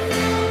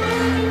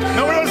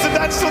 Nobody wants to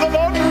dance to the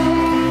Lord.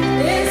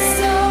 It's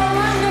so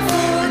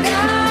wonderful.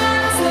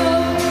 God's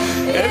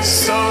love. It's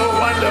so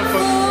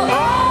wonderful. Oh,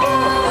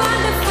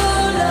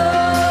 Wonderful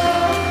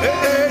love.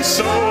 it's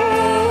so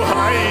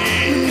high.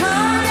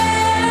 Can't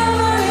get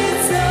over it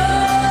so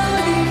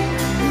deep.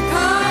 You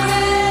can't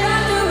get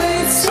under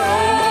it so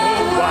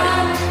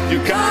wide. You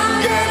can't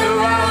get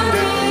around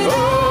it. Oh,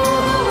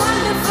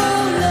 Wonderful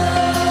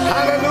love.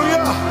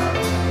 hallelujah.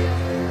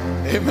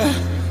 Amen.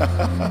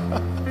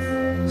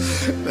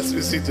 Let's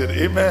be seated.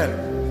 Amen.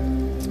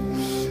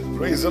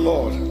 Praise the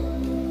Lord.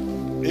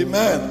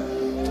 Amen.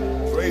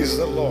 Praise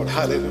the Lord.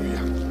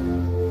 Hallelujah.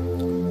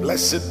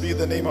 Blessed be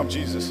the name of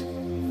Jesus.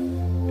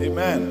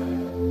 Amen.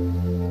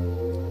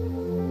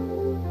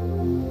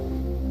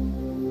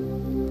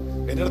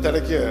 എൻ്റെ അടുത്ത്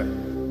ഇടയ്ക്ക്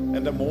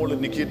എൻ്റെ മോള്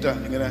നിക്കിട്ട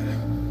ഇങ്ങനെ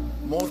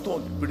മോത്തോ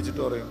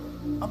പിടിച്ചിട്ട് പറയും,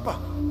 അപ്പ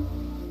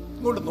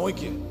ഇങ്ങോട്ട്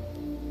നോക്കിയേ.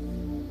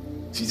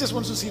 She just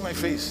wants to see my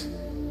face.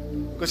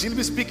 Because she'll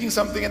be speaking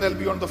something and I'll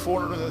be on the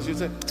phone and she'll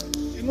say,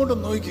 ഇങ്ങോട്ട്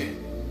നോക്കിയേ.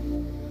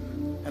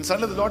 And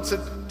suddenly the Lord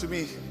said to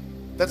me,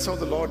 that's how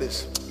the Lord is.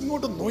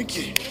 ഇങ്ങോട്ട്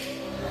നോക്കിയേ.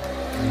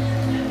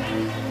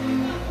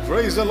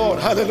 Praise the Lord.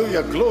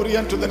 Hallelujah. Glory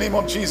unto the name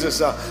of Jesus.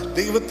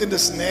 ദൈവത്തിന്റെ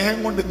സ്നേഹം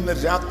കൊണ്ട് ഇന്ന്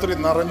രാത്രി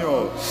നിറഞ്ഞു.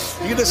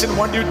 He doesn't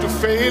want you to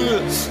fail.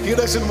 He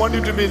doesn't want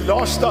you to be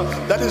lost.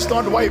 That is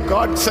not why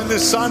God sent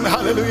His Son.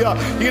 Hallelujah.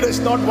 He does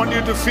not want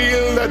you to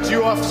feel that you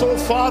are so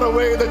far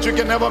away that you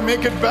can never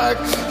make it back.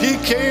 He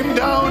came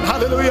down,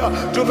 hallelujah,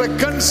 to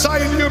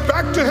reconcile you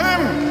back to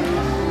Him.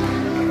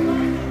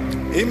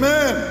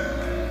 Amen.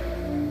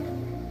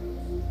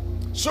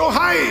 So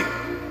high,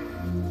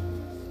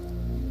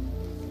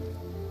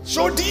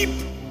 so deep,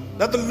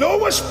 that the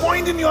lowest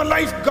point in your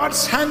life,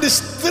 God's hand is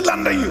still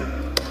under you.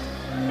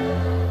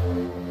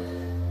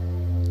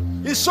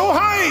 He's so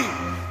high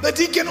that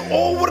He can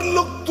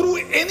overlook through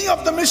any of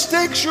the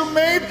mistakes you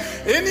made,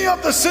 any of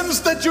the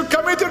sins that you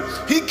committed.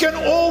 He can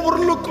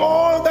overlook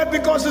all that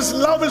because His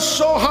love is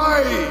so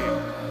high.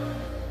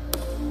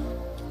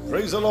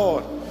 Praise the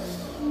Lord.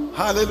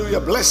 Hallelujah.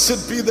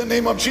 Blessed be the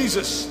name of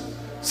Jesus.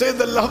 Say,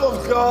 the love of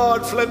God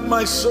fled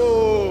my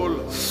soul.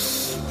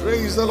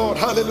 Praise the Lord.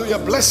 Hallelujah.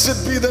 Blessed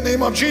be the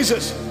name of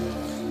Jesus.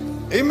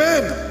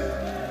 Amen.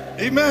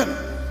 Amen.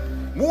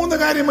 മൂന്ന്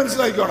കാര്യം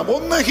മനസ്സിലാക്കിക്കോണം.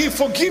 ഒന്ന്, he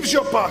forgives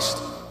your past.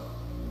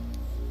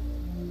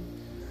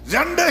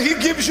 രണ്ട്, he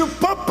gives you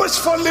purpose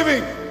for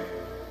living.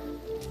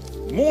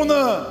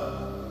 മൂന്ന്,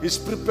 he's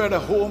prepared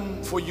a home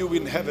for you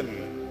in heaven.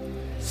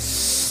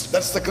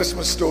 That's the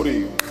Christmas story.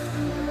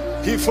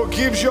 He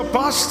forgives your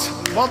past.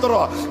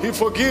 Madhura, he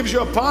forgives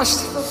your past.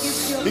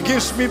 He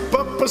gives me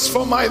purpose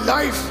for my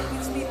life.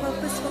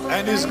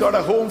 And he's got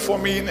a home for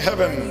me in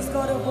heaven.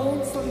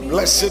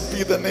 Blessed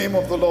be the name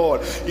of the Lord.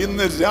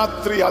 ഇന്ന്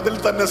രാത്രി അതിൽ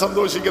തന്നെ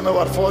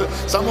സന്തോഷിക്കുന്നവർ. For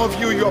some of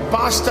you, your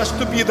past has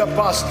to be the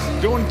past.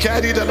 Don't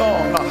carry it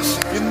along.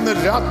 ഇന്ന്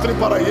രാത്രി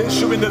പറ,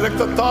 യേശുവിന്റെ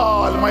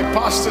രക്തത്താൽ my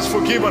past is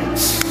forgiven.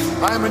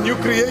 I am a new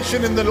creation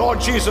in the Lord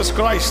Jesus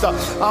Christ.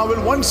 I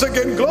will once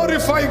again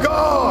glorify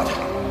God.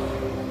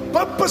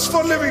 Purpose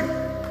for living.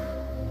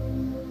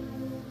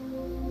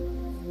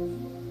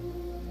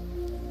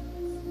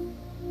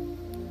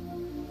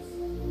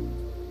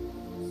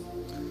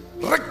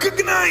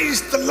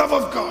 Recognize the love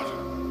of God.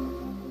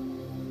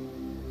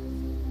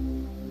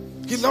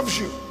 He loves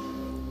you.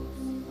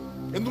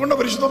 എന്തുകൊണ്ടാണ്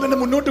പരിശുദ്ധം എന്നെ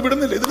മുന്നോട്ട്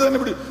വിടുന്നില്ല? ഇതിൽ തന്നെ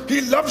വിടും. He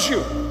loves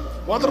you.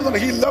 മാത്രമല്ല,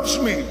 he loves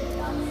me.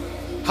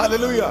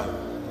 Hallelujah.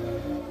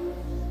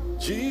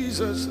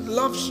 Jesus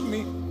loves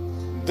me.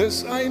 This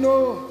I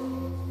know.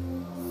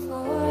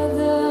 For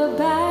the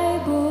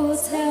Bible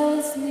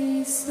tells me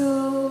so.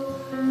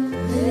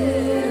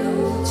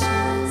 Little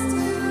chance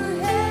to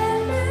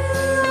heaven.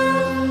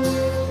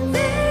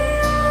 They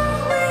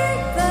are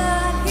weak,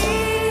 but He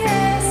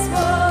has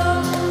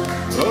won.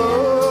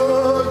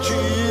 Oh,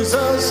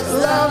 Jesus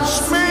loves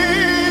me.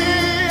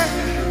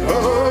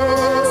 Oh,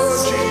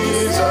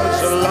 Jesus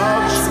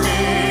loves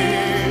me.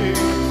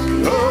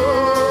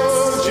 Oh,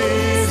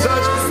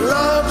 Jesus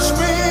loves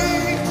me.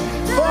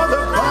 For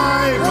the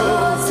Bible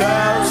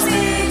tells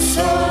me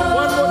so.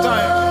 One more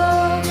time.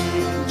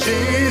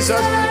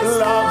 Jesus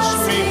loves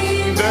me.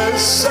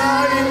 This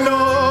I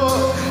know.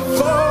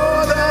 For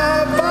the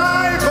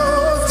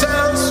Bible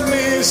tells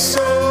me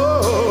so.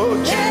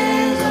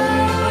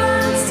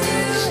 Runs to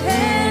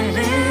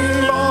heaven.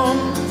 Long.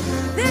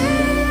 They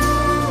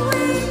are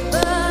weak,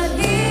 but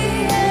He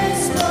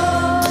has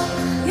won.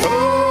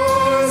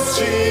 Oh,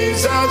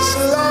 Jesus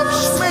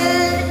loves me.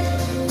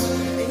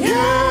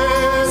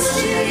 Yes,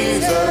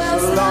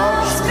 Jesus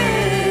loves me.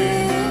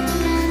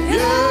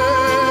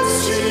 Yes,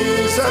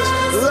 Jesus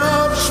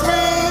loves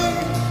me.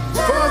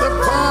 For the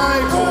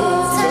Bible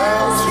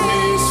tells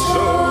me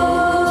so.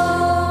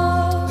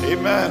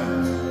 Amen.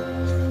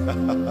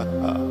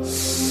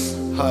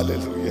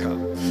 Hallelujah.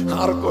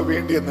 ആർക്കോ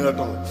വേണ്ടി എന്ന്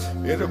കേട്ടോ.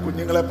 ഏഴ്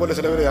കുഞ്ഞുങ്ങളെ പോലെ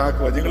ചിലവരെ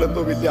ആക്കുക.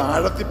 നിങ്ങളെന്തോ വലിയ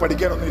ആഴത്തിൽ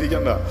പഠിക്കാനൊന്നും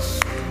ഇരിക്കണ്ട.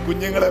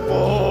 കുഞ്ഞുങ്ങളെ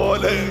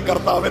പോലെ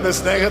കർത്താവിന്റെ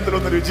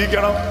സ്നേഹത്തിലൊന്ന്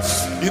രുചിക്കണം.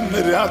 ഇന്ന്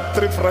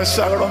രാത്രി ഫ്രഷ്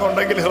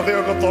ആകണമെന്നുണ്ടെങ്കിൽ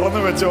ഹൃദയമൊക്കെ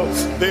തുറന്നു വെച്ചോ.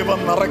 ദൈവം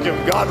നിറയ്ക്കും.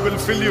 God will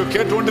fill you.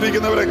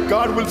 കേട്ടുകൊണ്ടിരിക്കുന്നവരെ,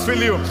 God will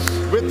fill you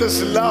with His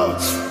love.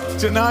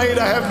 Tonight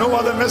I have no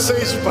other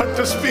message but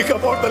to speak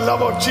about the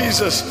love of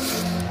Jesus.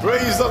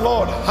 Praise the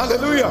Lord.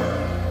 Hallelujah.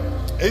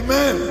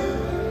 Amen.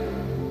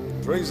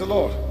 Praise the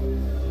Lord.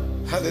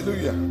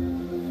 Hallelujah.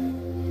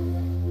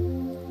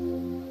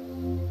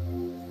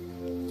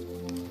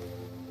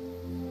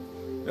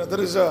 Yeah,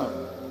 there is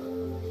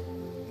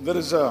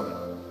a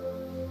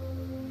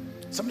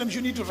sometimes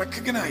you need to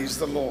recognize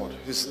the Lord,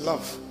 His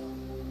love.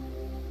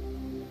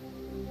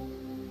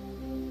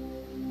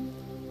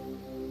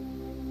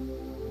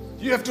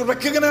 You have to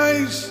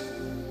recognize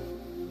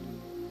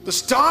the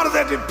star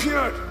that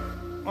appeared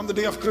on the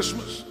day of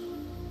Christmas.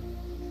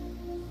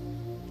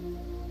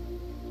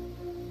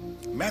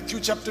 Matthew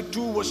chapter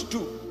 2 verse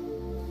 2.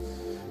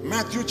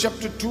 Matthew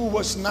chapter 2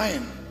 verse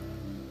 9.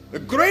 A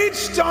great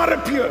star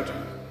appeared.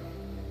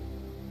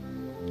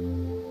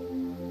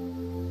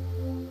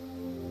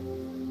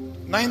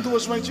 Ninth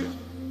verse, vaiju.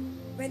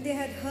 When they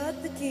had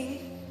heard the king,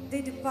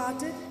 they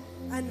departed,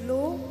 and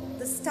lo,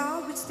 the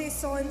star which they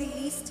saw in the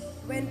east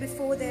went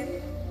before them,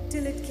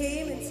 till it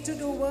came and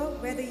stood over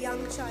where the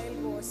young child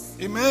was.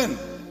 Amen.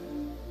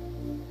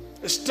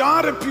 A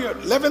star appeared.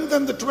 11th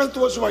and the 12th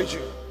verse,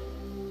 vaiju.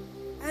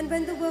 And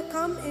when they were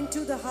come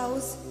into the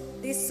house,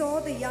 they saw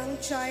the young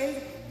child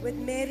with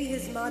Mary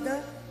his mother,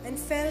 and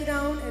fell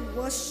down and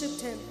worshipped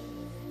him.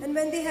 And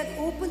when they had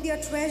opened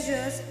their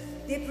treasures,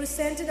 they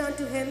presented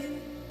unto him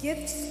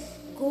gifts,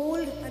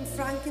 gold and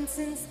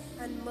frankincense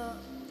and myrrh.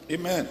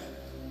 Amen.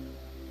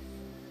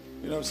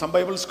 You know, some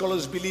Bible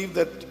scholars believe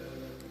that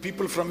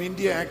people from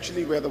India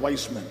actually were the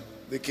wise men.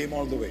 They came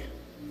all the way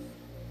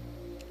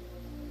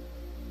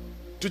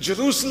to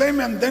Jerusalem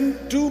and then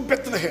to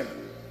Bethlehem.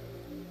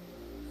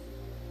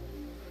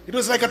 It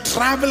was like a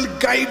travel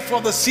guide for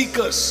the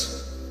seekers.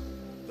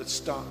 That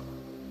star.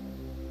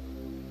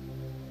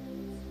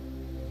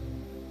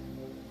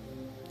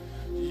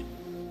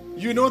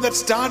 You know that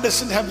star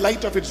doesn't have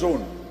light of its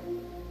own.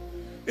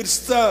 It's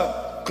the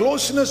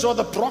closeness or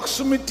the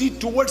proximity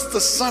towards the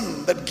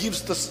sun that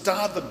gives the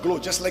star the glow,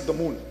 just like the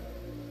moon.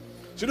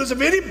 So it was a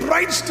very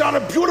bright star,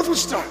 a beautiful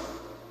star.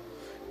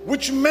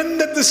 which meant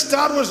that the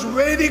star was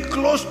very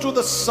close to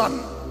the sun.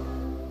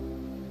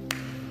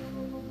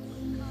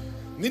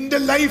 നിന്റെ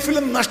ലൈഫിൽ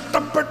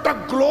നഷ്ടപ്പെട്ട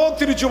glow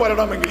തിരിച്ചു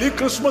വരണമെങ്കിൽ ഈ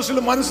ക്രിസ്മസിൽ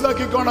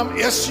മനസ്സിലാക്കിക്കോണം,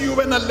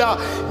 SUN അല്ല,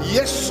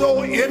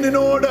 SON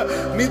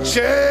നീ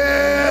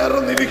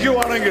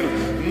ചേർന്നിരിക്കുവാണെങ്കിൽ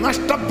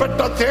നഷ്ടപ്പെട്ട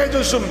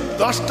തേജസ്സും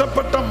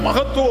നഷ്ടപ്പെട്ട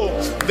മഹത്വവും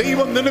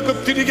ദൈവം നിനക്ക്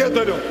തിരികെ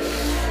തരും.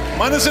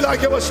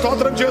 മനസ്സിലാക്കിയവ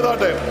സ്തോത്രം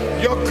ചെയ്താട്ടെ.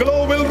 Your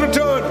glow will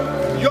return.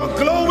 Your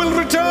glow will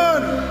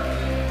return.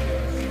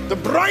 The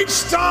bright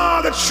star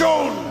that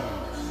shone.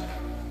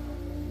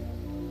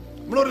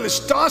 നമ്മളൊരു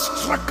സ്റ്റാർ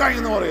സ്ട്രക്ക് ആയി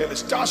എന്ന് പറയല്ലേ,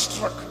 star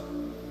struck.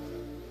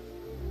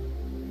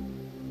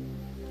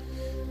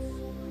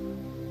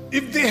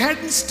 If they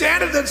hadn't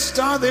stared at that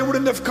star, they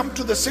wouldn't have come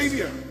to the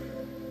Savior.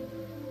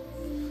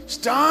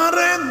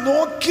 സ്റ്റാറെ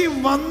നോക്കി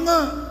വന്ന്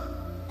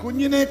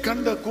കുഞ്ഞിനെ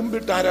കണ്ട്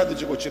കുമ്പിട്ട്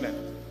ആരാധിച്ചു കൊച്ചിനെ,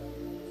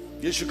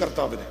 യേശു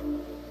കർത്താവിനെ.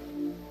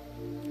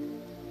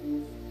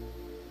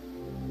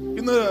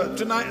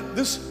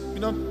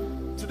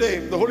 Today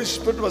the Holy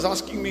Spirit was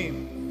asking me,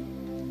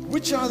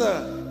 which are the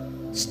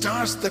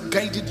stars that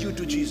guided you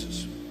to Jesus?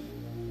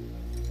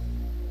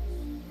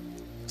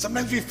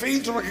 Sometimes we fail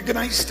to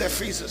recognize their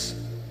faces.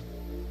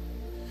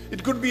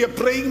 It could be a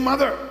praying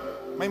mother.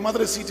 My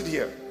mother is seated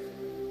here.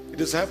 It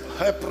is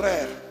her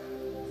prayer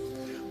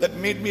that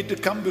made me to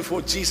come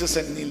before Jesus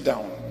and kneel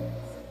down.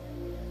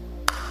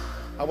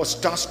 I was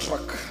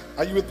starstruck.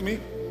 Are you with me?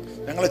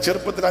 ഞങ്ങളെ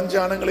ചെറുപ്പത്തിൽ 5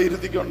 ആണുങ്ങളെ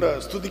ഇരുത്തിക്കൊണ്ട്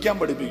സ്തുതിക്കാൻ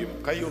പഠിപ്പിക്കും.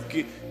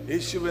 കൈയൊക്കി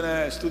യേശുവിനെ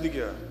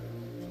സ്തുതിക്കുക.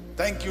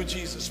 Thank you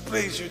Jesus.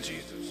 Praise you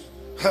Jesus.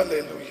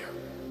 Hallelujah.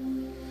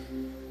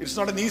 It's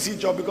not an easy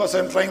job because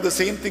I'm trying the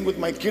same thing with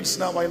my kids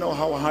now. I know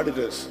how hard it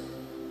is.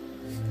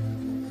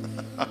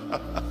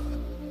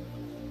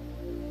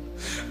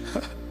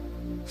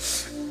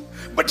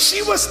 But she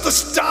was the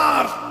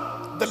star,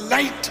 the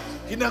light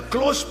in a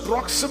close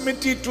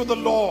proximity to the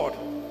Lord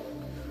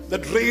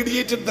that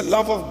radiated the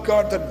love of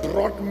God that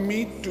brought me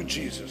to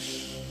Jesus.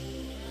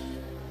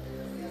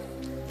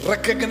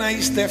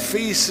 Recognize their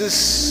faces.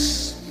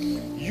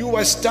 You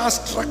are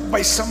starstruck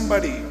by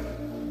somebody.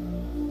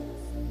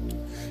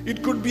 It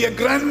could be a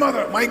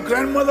grandmother. My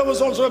grandmother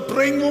was also a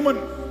praying woman.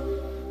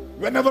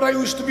 Whenever I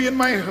used to be in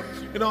my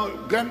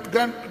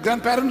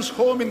grandparents'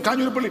 home in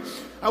Kanjurapalli,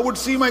 I would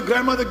see my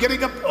grandmother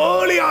getting up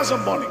early hours of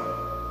morning.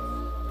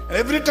 And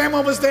every time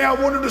I was there, I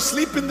wanted to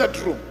sleep in that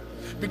room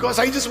because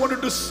I just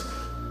wanted to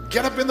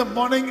get up in the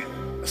morning,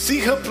 see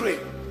her pray.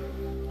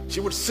 She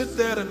would sit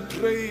there and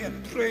pray and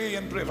pray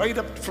and pray right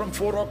up from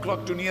 4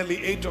 o'clock to nearly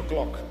 8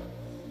 o'clock.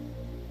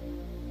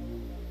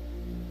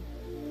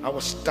 I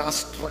was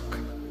starstruck.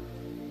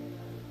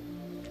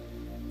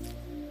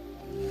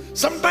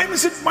 Sometimes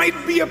it might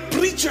be a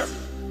preacher.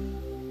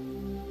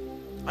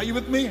 Are you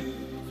with me?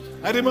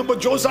 I remember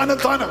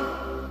Josanathanam.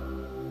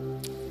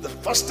 The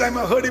first time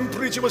I heard him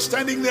preach, he was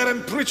standing there and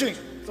preaching.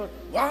 I thought,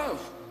 wow.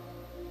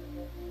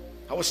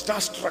 I was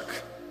starstruck.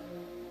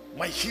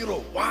 My hero,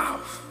 wow.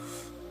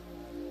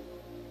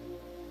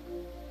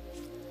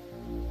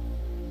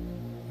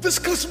 This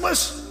Christmas,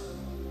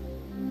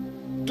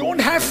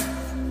 don't have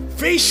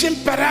facial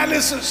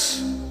paralysis.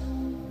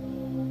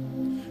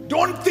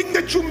 Don't think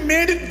that you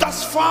made it thus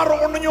far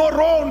on your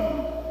own.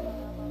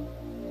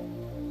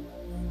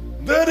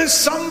 There is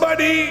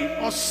somebody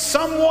or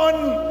someone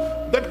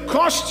that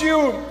caused you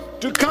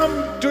to come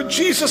to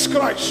Jesus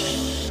Christ.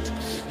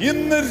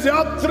 ഇന്ന്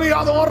രാത്രി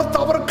അതോർത്ത്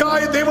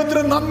അവർക്കായി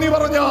ദൈവത്തിന് നന്ദി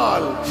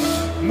പറഞ്ഞാൽ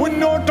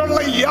മുന്നോട്ടുള്ള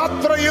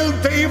യാത്രയിൽ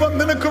ദൈവം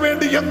നിനക്ക്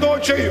വേണ്ടി എന്തോ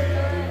ചെയ്യും.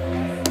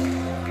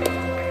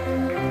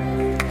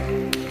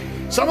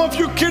 Some of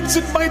you kids,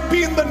 it might be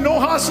in the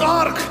Noah's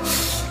Ark.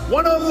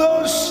 One of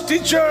those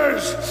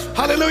teachers,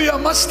 hallelujah,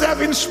 must have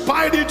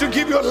inspired you to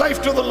give your life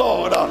to the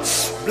Lord.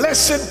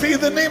 Blessed be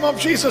the name of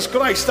Jesus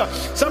Christ.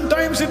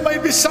 Sometimes it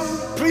might be some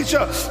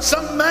preacher,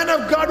 some man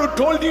of God who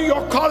told you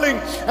your calling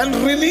and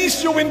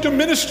released you into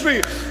ministry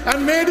and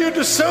made you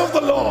to serve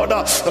the Lord.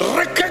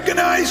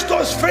 Recognize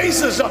those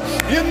faces.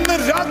 In the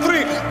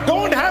Ratri,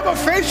 don't have a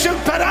facial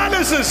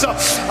paralysis.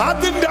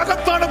 Adinte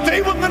agathana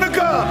Devam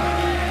ninakku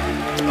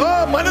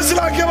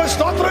മനസ്സിലാക്കിയവ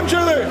സ്തോത്രം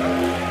ചെയ്തേ.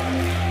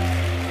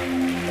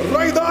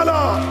 Raidala,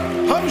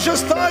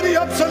 Hamshastari,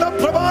 Apsala,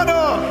 Pravana.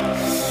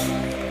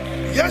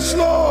 Yes,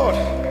 Lord.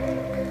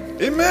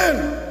 Amen.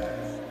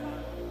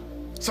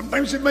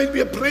 Sometimes it might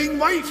be a praying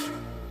wife,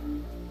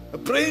 a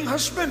praying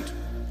husband.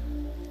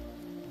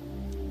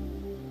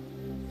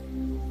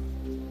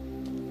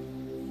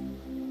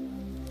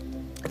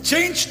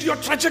 Changed your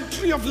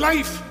trajectory of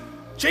life,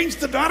 changed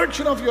the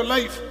direction of your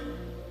life.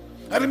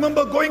 I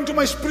remember going to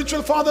my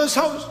spiritual father's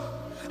house.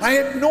 I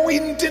had no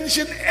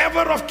intention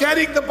ever of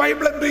carrying the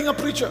Bible and being a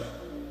preacher.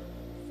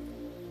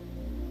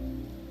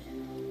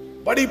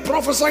 But he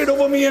prophesied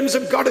over me and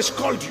said, God has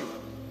called you.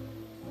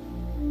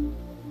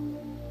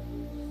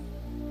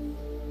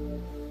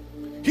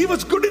 He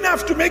was good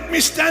enough to make me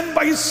stand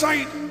by his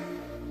side.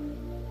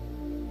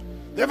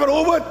 There were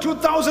over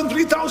 2,000,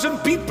 3,000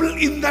 people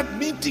in that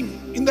meeting,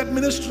 in that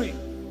ministry.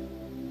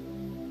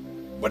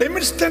 But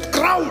amidst that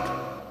crowd,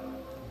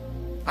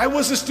 I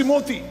was his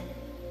Timothy.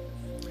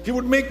 He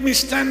would make me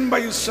stand by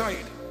his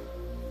side.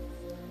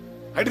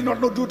 I did not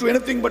know do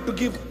anything but to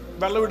give.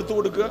 വെള്ളം എടുത്തു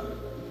കൊടുക്കുക,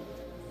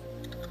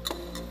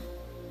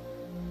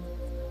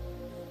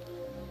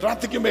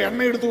 പ്രാർത്ഥിക്കുമ്പോ എണ്ണ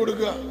എടുത്തു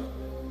കൊടുക്കുക.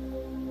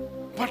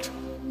 But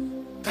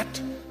that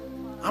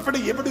അവിടെ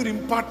എവിടെ ഒരു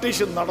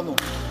impartation നടന്നു.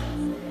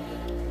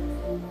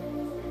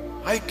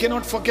 I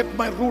cannot forget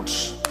my roots.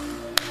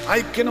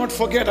 I cannot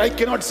forget. I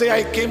cannot say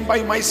I came by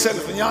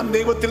myself. ഞാൻ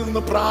ദൈവത്തിൽ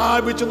നിന്ന്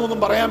പ്രാപിച്ചു എന്നൊന്നും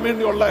പറയാൻ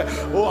വേണ്ടിയുള്ള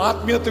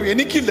ആത്മീയത്വം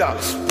എനിക്കില്ല.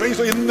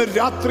 പ്രൈസ്. ഇന്ന്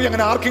രാത്രി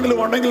അങ്ങനെ ആർക്കെങ്കിലും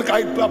ഉണ്ടെങ്കിൽ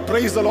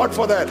praise the Lord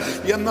for that.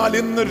 എന്നാൽ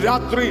ഇന്ന്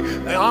രാത്രി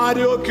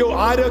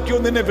ആരോഗ്യോ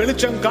നിന്നെ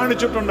വെളിച്ചം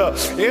കാണിച്ചിട്ടുണ്ട്.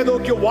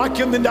 ഏതൊക്കെയോ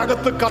വാക്യം നിന്റെ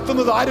അകത്ത്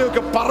കത്തുന്നത്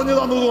ആരോഗ്യം പറഞ്ഞു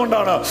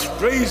തന്നതുകൊണ്ടാണ്.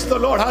 Praise the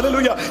Lord.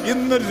 ഹല്ലേലൂയ.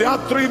 ഇന്ന്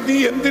രാത്രി നീ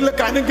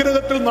എന്തിലൊക്കെ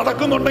അനുഗ്രഹത്തിൽ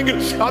നടക്കുന്നുണ്ടെങ്കിൽ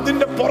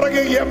അതിന്റെ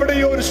പുറകെ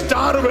എവിടെയോ ഒരു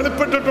സ്റ്റാർ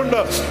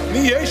വെളിപ്പെട്ടിട്ടുണ്ട്.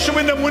 നീ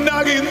യേശുവിന്റെ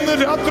മുന്നാകെ ഇന്ന്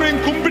രാത്രിയും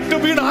കുമ്പിട്ട്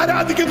വീണ്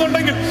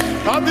ആരാധിക്കുന്നുണ്ടെങ്കിൽ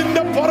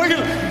അതിന്റെ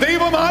പുറകിൽ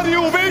ദൈവം ആരെയോ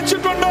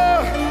ഉപേക്ഷിച്ചിട്ടുണ്ട്.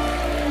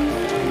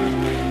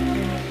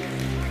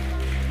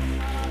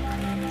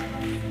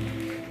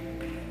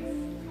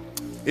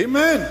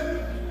 Amen.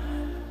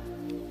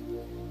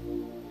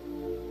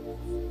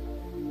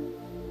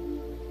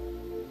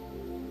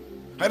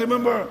 I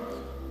remember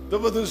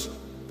there was this,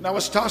 and I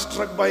was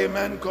starstruck by a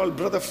man called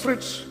Brother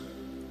Fritz.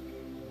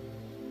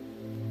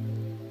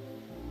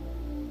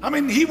 I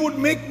mean, he would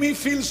make me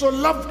feel so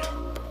loved.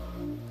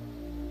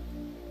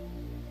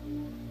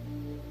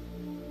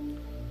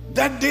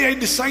 That day I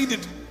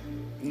decided,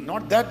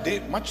 not that day,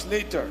 much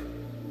later,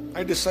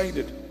 I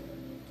decided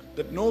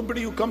that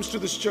nobody who comes to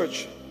this church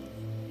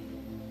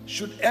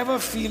should ever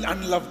feel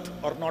unloved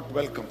or not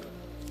welcomed.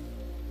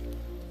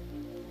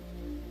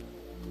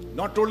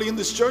 Not only in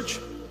this church,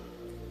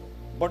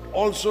 but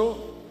also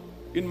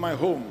in my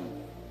home.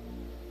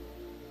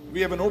 We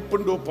have an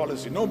open door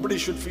policy. Nobody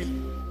should feel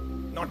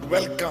not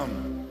welcome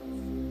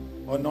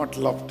or not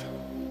loved.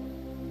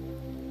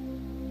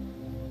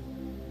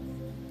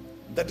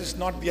 That is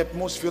not the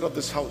atmosphere of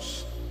this house.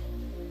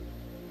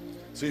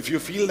 So if you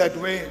feel that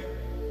way,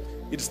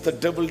 it's the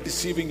devil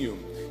deceiving you.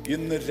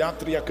 Innu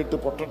rathriya kettu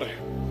pottade.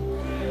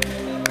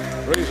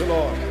 Praise the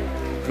Lord.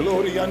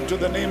 Glory unto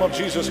the name of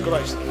Jesus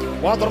Christ.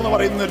 Vaatharna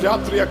vara innu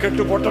rathriya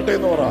kettu pottade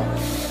ennu vara.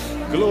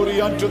 Glory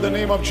unto the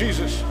name of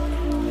Jesus.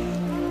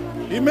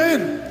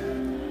 Amen.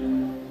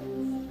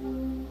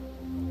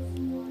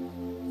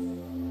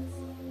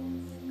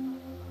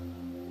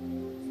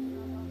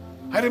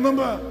 I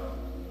remember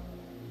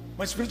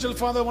my spiritual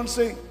father once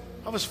saying,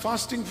 I was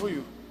fasting for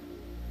you.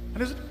 And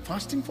I said,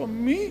 fasting for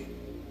me?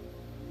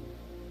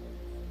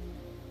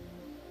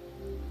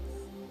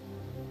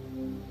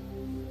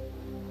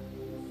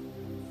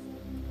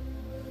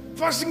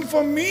 Fasting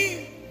for me?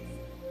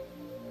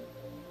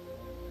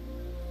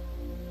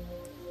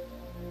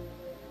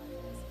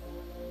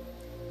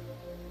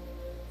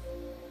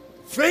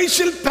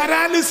 Facial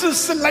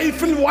paralysis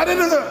ലൈഫിൽ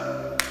വരരുത്.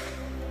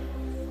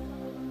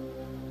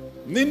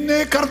 നിന്നെ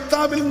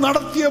കർത്താവിൽ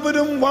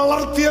നടത്തിയവരും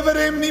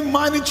വളർത്തിയവരെയും നീ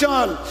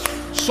മാനിച്ചാൽ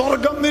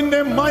സ്വർഗം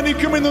നിന്നെ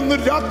മാനിക്കുമെന്ന്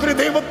രാത്രി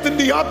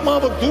ദൈവത്തിന്റെ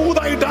ആത്മാവ്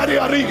ദൂതായിട്ട് ആരെ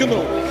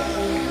അറിയിക്കുന്നു.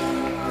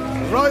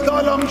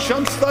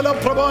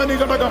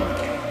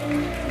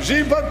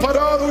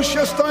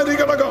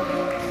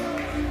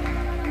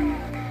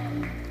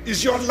 Is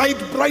your light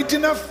bright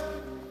enough?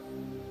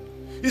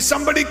 Is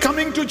somebody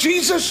coming to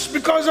Jesus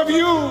because of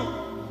you?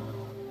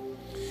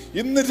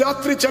 ഇന്ന്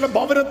രാത്രി ചില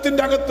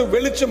ഭവനത്തിന്റെ അകത്ത്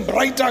വെളിച്ചം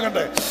ബ്രൈറ്റ്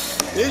ആകട്ടെ.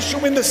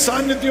 യേശുവിന്റെ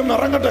സാന്നിധ്യം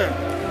ഇറങ്ങട്ടെ.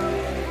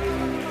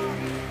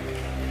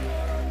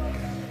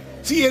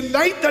 See, a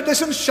light that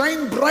doesn't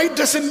shine bright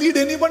doesn't lead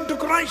anyone to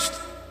Christ.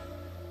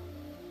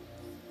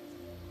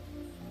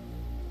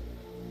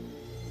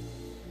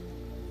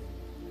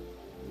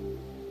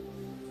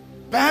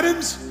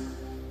 Parents,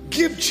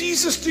 give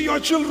Jesus to your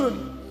children.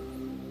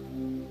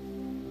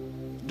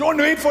 Don't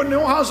wait for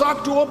Noah's Ark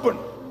to open.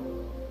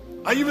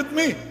 Are you with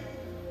me?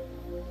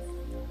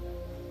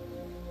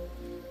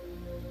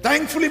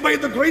 Thankfully, by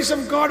the grace of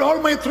God, all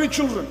my 3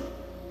 children,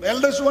 the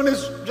eldest one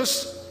is just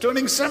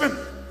turning 7.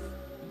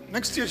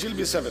 Next year she'll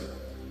be 7.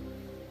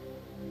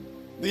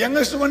 The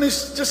youngest one is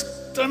just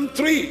turned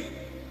 3.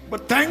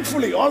 But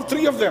thankfully, all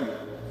 3 of them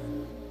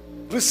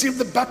received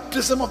the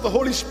baptism of the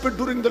Holy Spirit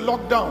during the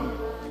lockdown.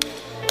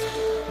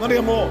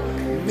 അറിയാമോ,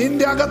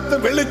 നിന്റെ അകത്ത്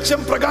വെളിച്ചം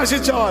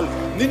പ്രകാശിച്ചാൽ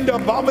നിന്റെ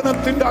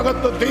ഭവനത്തിന്റെ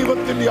അകത്ത്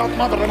ദൈവത്തിന്റെ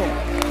ആത്മാവ് ഇറങ്ങും.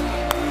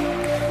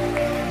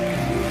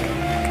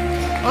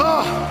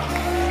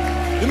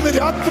 ഇന്ന്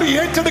രാത്രി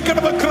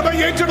ഏറ്റെടുക്കണത് കൃപ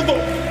ഏറ്റെടുത്തു.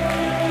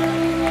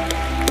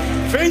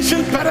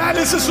 ഫേഷ്യൽ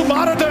പാരാലിസിസ്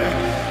മാറട്ടെ.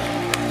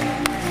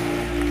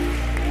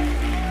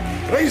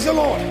 Praise the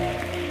Lord.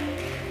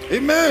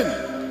 Amen.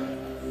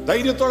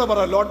 ധൈര്യത്തോടെ പറ,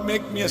 Lord,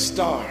 make me a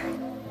star.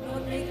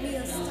 Lord, make me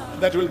a star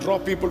That will draw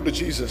people to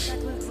Jesus. that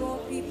will draw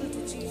people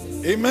to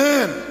Jesus.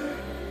 Amen.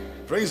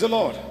 Praise the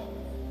Lord.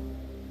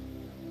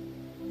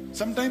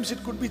 Sometimes it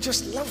could be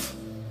just love.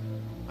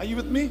 Are you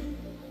with me?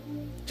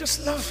 Just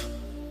love.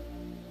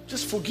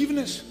 Just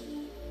forgiveness.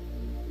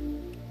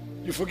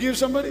 You forgive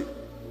somebody?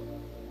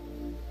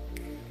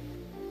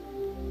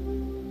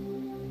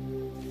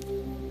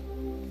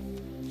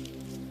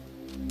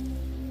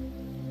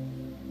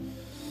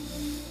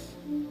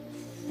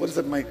 What is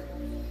that mic?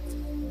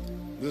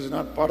 This is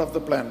not part of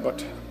the plan,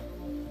 but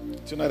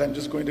tonight I'm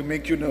just going to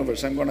make you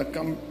nervous. I'm going to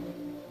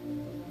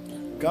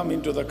come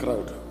into the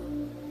crowd.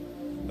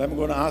 I'm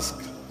going to ask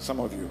some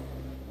of you,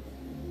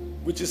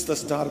 which is the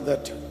star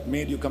that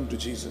made you come to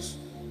Jesus?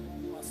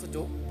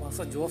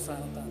 Pastor Jose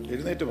Anathanam.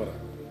 എഴുന്നേറ്റ് പറ.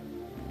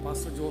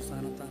 Pastor Jose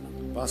Anathanam.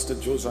 Pastor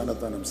Jose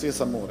Anathanam. Say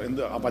some more.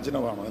 എന്ത് ആ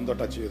വചനമാണോ എന്തോ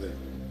touch ചെയ്തേ?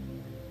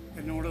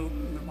 എന്നോട്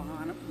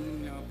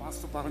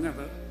pastor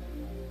പറഞ്ഞത്,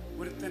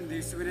 ഒരുത്തൻ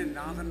യേശുവിനെ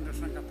നാഥൻ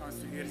രക്ഷകൻ കർത്താവ്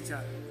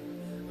സ്വീകരിച്ചാൽ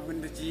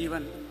അവൻ്റെ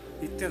ജീവൻ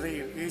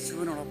നിത്യതയിൽ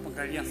യേശുവിനോടൊപ്പം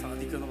കഴിയാൻ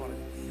സാധിക്കുമെന്ന്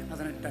പറഞ്ഞു.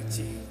 അതിനെ ടച്ച്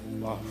ചെയ്യും.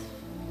 Wow.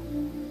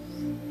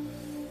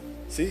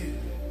 See,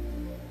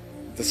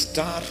 the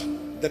star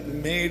that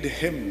made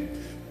him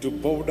to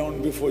bow down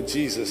before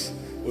Jesus,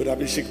 ഒരു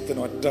അഭിഷിക്തന്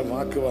ഒറ്റ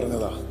വാക്ക്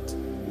പറഞ്ഞതാ.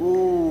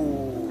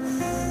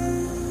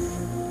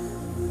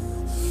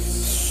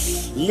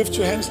 Lift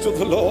your hands to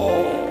the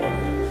Lord.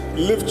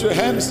 Lift your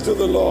hands to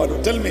the Lord.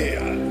 Tell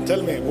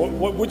me,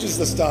 which is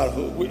the star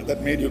that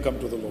made you come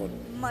to the Lord?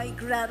 My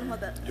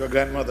grandmother. Your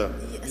grandmother?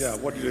 Yes. Yeah,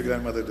 what did your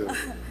grandmother do?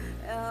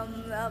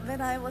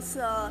 When I was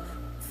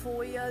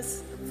 4 years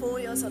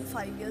or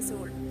 5 years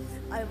old,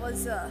 I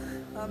was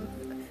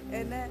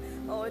എന്നെ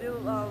ഒരു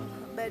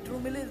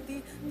ബെഡ്റൂമിലിരുത്തി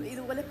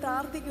ഇതുപോലെ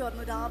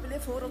പ്രാർത്ഥിക്കുമായിരുന്നു. രാവിലെ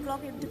 4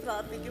 o'clock എനിക്ക്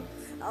പ്രാർത്ഥിക്കും.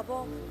 അപ്പോൾ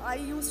I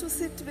used to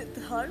sit with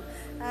her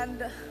and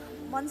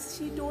once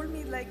she told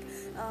me like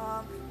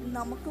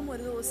നമുക്കും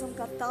ഒരു ദിവസം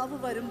കർത്താവ്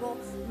വരുമ്പോൾ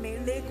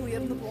മേളിലേക്ക്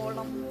ഉയർന്നു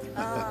പോകണം.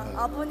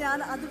 അപ്പോൾ ഞാൻ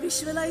അത്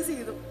വിഷ്വലൈസ്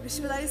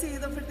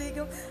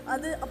ചെയ്തപ്പോഴത്തേക്കും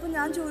അപ്പോൾ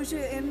ഞാൻ ചോദിച്ചു,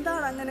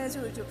 എന്താണ് അങ്ങനെ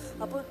ചോദിച്ചു.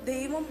 അപ്പോൾ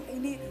ദൈവം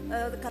ഇനി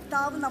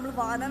കർത്താവ് നമ്മൾ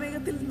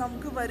വാനമേഘത്തിൽ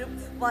നമുക്ക്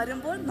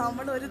വരുമ്പോൾ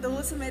നമ്മൾ ഒരു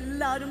ദിവസം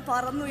എല്ലാവരും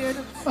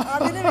പറന്നുയരും,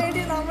 അതിനു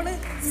വേണ്ടി നമ്മൾ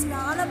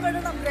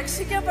സ്നാനപ്പെടണം,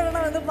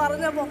 രക്ഷിക്കപ്പെടണം എന്ന്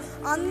പറഞ്ഞപ്പോൾ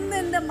അന്ന്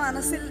എൻ്റെ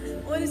മനസ്സിൽ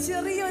ഒരു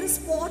ചെറിയൊരു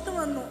സ്പോട്ട്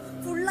വന്നു.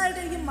 ഫുള്ളായിട്ട്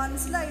എനിക്ക്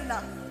മനസ്സിലായില്ല.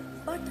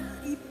 ബട്ട്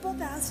ഇപ്പോൾ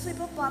പാസ്റ്റർ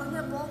ഇപ്പോൾ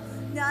പറഞ്ഞപ്പോൾ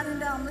ഞാൻ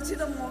എൻ്റെ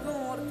അമ്മച്ചിയുടെ മുഖം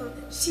ഓർത്തു.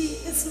 She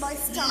is my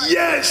star.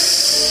 Yes!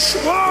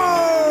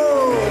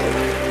 Wow!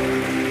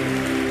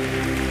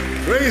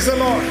 Praise the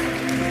Lord.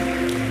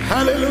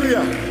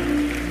 Hallelujah.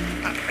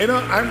 You know,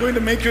 I'm going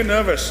to make you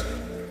nervous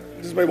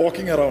just by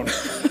walking around.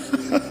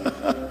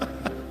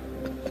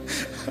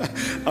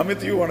 Amit,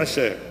 you want to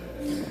share?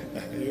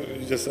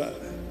 You just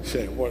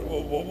share.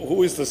 Who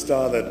is the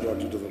star that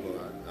brought you to the Lord?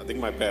 I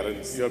think my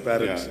parents. Your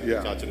parents,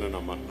 yeah. Chachan and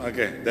Amma.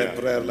 Okay, their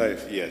prayer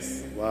life. Yes.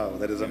 Wow,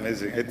 that is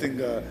amazing. I think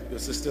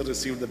your sister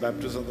received the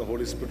baptism of the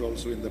Holy Spirit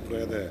also in the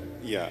prayer there.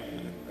 Yeah.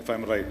 If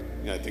I'm right.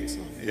 Yeah, I think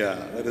so. Yeah,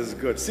 that is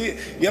good. See,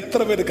 എത്ര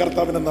പേര്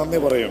കർത്താവിന് നന്ദി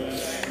പറയും.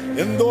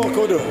 എന്തോക്കെ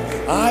ഒരു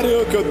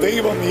ആരെയൊക്കെ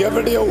ദൈവം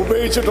എവിടെയോ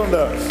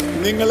ഉപയോഗിച്ചിട്ടുണ്ട്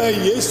നിങ്ങളെ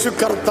യേശു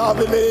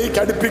കർത്താവിലേക്ക്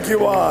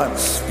അടുപ്പിക്കുവാൻ.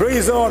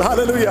 Praise the Lord.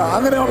 Hallelujah.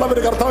 അങ്ങനെയുള്ളവർ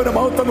കർത്താവിന്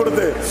മഹത്വം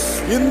കൊടുത്ത്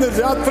ഇന്ന്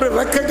രാത്രി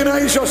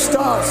recognize your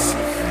stars.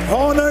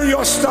 Honor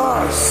your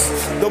stars.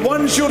 The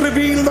ones who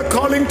reveal the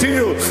calling to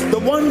you,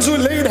 the ones who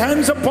laid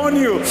hands upon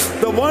you,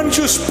 the ones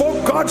who spoke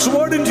God's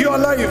word into your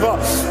life.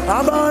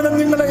 അതാണ്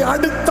നിങ്ങളെ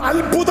അടുത്ത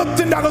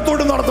അത്ഭുതത്തിന്റെ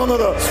അകത്തോട്ട്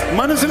നടത്തുന്നത്.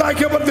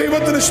 മനസ്സിലാക്കിയപ്പോൾ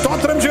ദൈവത്തിന്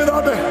സ്തോത്രം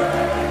ചെയ്താട്ടെ.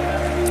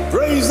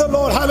 Praise the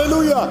Lord.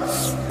 Hallelujah.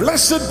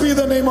 Blessed be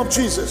the name of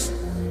Jesus.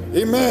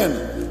 Amen.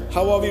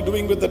 How are we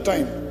doing with the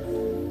time?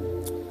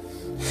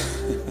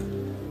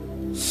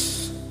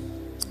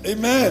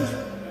 Amen.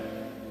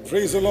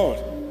 Praise the Lord.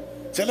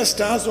 ചില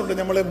stars ഉണ്ട്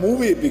നമ്മളെ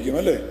മൂവ് ചെയ്യിപ്പിക്കും,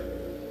 അല്ലേ?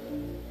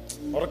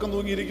 ഉറക്കം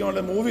തൂങ്ങിയിരിക്കുമ്പോൾ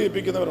മൂവ്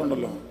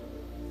ചെയ്യിപ്പിക്കുന്നവരുണ്ടല്ലോ.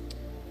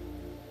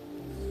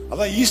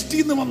 അതാ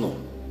ഈസ്റ്റിൽ നിന്ന് വന്നു.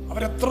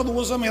 അവരെത്ര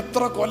ദിവസം,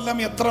 എത്ര കൊല്ലം,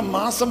 എത്ര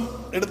മാസം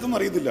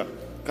എടുത്തെന്നറിയത്തില്ല,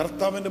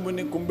 കർത്താവിന്റെ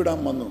മുന്നിൽ കുമ്പിടാൻ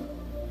വന്നു.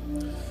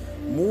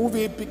 മൂവ്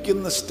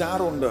ചെയ്യിപ്പിക്കുന്ന സ്റ്റാർ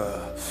ഉണ്ട്.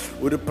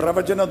 ഒരു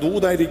പ്രവചന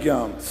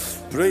ദൂതായിരിക്കാം,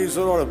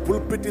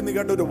 പുൾപിറ്റിൽ നിന്ന്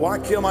കേട്ട ഒരു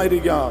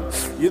വാക്യമായിരിക്കാം.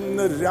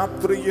 ഇന്ന്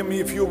രാത്രിയും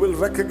if you will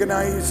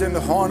recognise and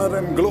honour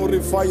and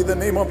glorify the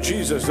name of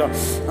Jesus,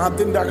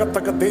 അതിന്റെ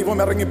അകത്തൊക്കെ ദൈവം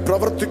ഇറങ്ങി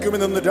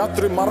പ്രവർത്തിക്കുമെന്ന്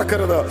രാത്രി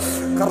മറക്കരുത്.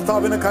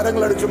 കർത്താവിന്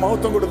കരങ്ങളടിച്ച്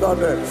മഹത്വം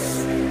കൊടുത്താട്ടെ.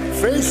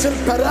 ഫേഷ്യൽ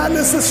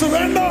പാരാലിസിസ്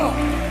വേണ്ട.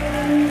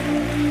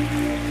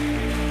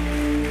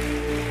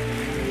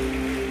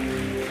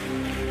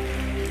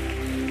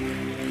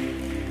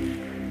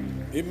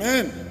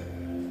 Amen.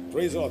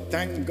 Praise the Lord.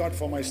 Thank God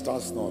for my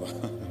stars, Nora.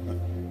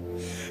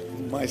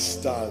 My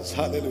stars.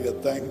 Hallelujah.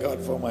 Thank God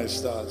for my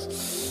stars.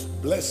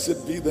 Blessed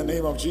be the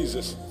name of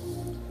Jesus.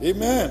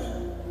 Amen.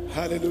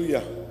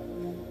 Hallelujah.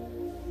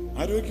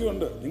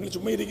 ആരോഗ്യമുണ്ട്. നിങ്ങൾ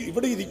ചുമ്മാ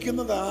ഇവിടെ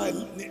ഇരിക്കുന്നത്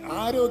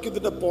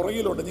ആരോഗ്യത്തിന്റെ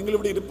പുറകിലുണ്ട്. നിങ്ങൾ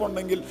ഇവിടെ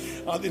ഇരിപ്പുണ്ടെങ്കിൽ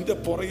അതിന്റെ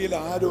പുറകിൽ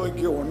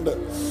ആരോഗ്യമുണ്ട്.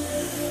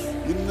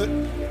 ഇന്ന്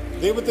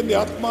ദൈവത്തിന്റെ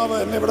ആത്മാവ്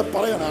എന്നെ ഇവിടെ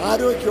പറയണം,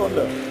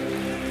 ആരോഗ്യമുണ്ട്.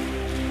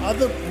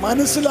 അത്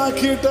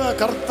മനസ്സിലാക്കിയിട്ട്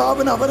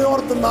കർത്താവിന് അവരെ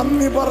ഓർത്ത്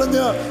നന്ദി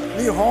പറഞ്ഞ്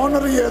നീ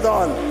ഹോണർ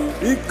ചെയ്താൽ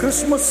ഈ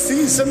ക്രിസ്മസ്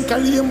സീസൺ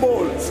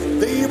കഴിയുമ്പോൾ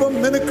ദൈവം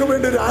നിനക്ക്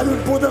വേണ്ടി ഒരു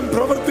അത്ഭുതം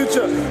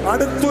പ്രവർത്തിച്ച്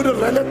അടുത്തൊരു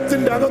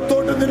റലത്തിന്റെ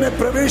അകത്തോട്ട് നിന്നെ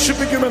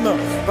പ്രവേശിപ്പിക്കുമെന്ന്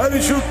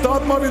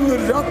പരിശുദ്ധാത്മാവ് ഇന്ന്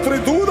രാത്രി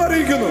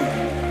ദൂതറിയിക്കുന്നു.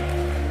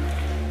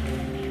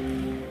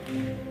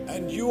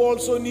 And you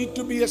also need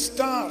to be a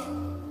star.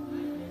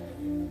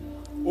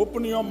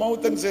 Open your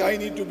mouth and say, I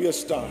need to be a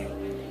star.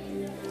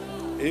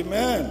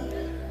 Amen.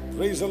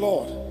 Praise the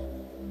Lord.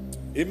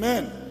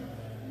 Amen.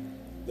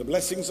 The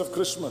blessings of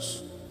Christmas.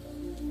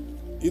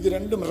 ഇത്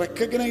രണ്ടും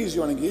റെക്കഗ്നൈസ്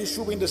ചെയ്യുവാണെങ്കിൽ,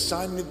 യേശുവിന്റെ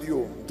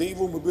സാന്നിധ്യവും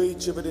ദൈവവും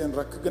ഉപയോഗിച്ചവരെ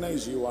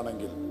റെക്കഗ്നൈസ്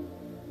ചെയ്യുവാണെങ്കിൽ,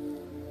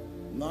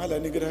 4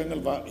 അനുഗ്രഹങ്ങൾ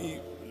ഈ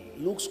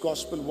ലൂക്സ്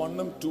ഗോസ്പൽ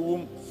 1-ഉം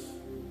 2-ഉം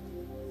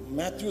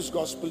മാത്യൂസ്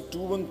ഗോസ്പൽ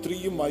 2-ഉം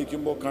 3-ഉം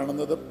വായിക്കുമ്പോൾ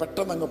കാണുന്നത്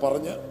പെട്ടെന്ന് അങ്ങ്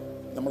പറഞ്ഞ്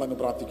നമ്മളങ്ങ്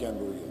പ്രാർത്ഥിക്കാൻ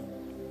പോവുക.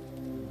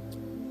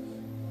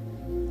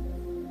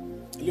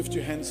 Lift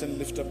your hands and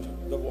lift up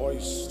the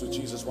voice to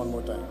Jesus one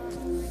more time.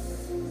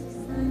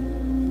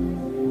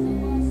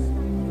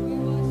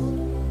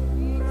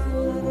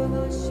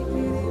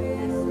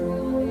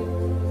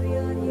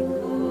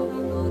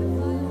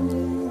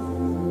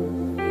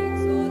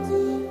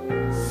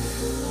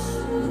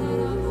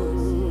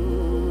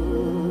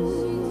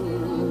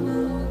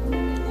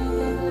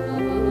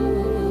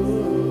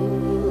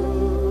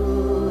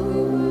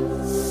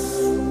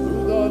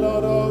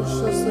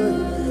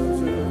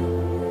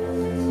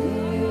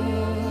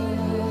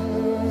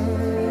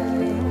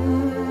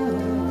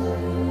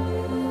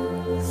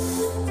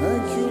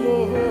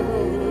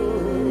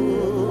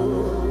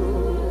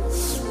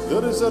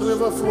 There is a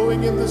river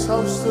flowing in this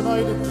house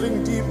tonight. Drink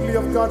deeply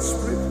of God's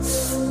Spirit.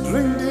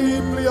 Drink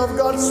deeply of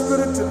God's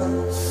Spirit tonight.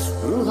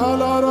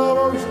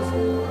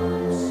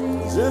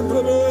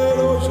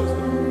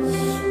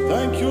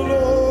 Thank you,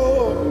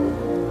 Lord.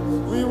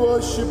 We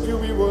worship you,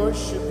 we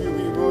worship you,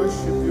 we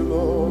worship you,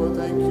 Lord.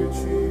 Thank you,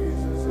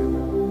 Jesus.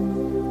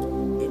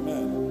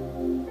 Amen.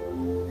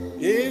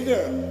 7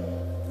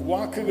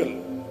 വാക്കുകൾ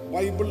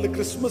ബൈബിളിൽ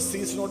Christmas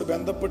സീസണോട്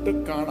ബന്ധപ്പെട്ട്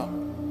കാണാം.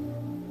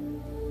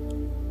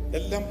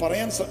 എല്ലാം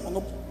പറയാൻ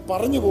ഒന്ന്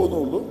പറഞ്ഞു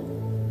പോകുന്നുള്ളൂ.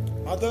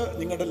 അത്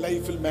നിങ്ങളുടെ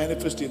ലൈഫിൽ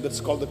മാനിഫെസ്റ്റ് ചെയ്യും.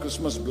 That's called the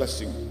Christmas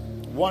blessing.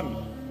 1,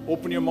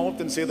 open your mouth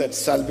and say that.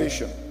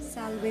 Salvation.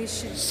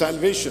 Salvation.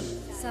 Salvation.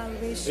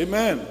 Salvation.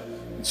 Amen.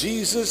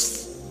 Jesus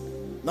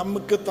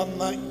നമുക്ക്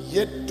തന്ന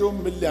ഏറ്റവും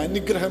വലിയ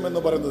അനുഗ്രഹം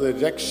എന്ന് പറയുന്നത്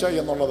രക്ഷ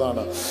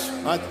എന്നുള്ളതാണ്.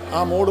 ആ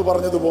മോള്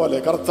പറഞ്ഞതുപോലെ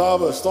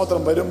കർത്താവ്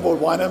സ്തോത്രം വരുമ്പോൾ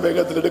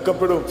വാനവേഗത്തിൽ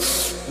എടുക്കപ്പെടും,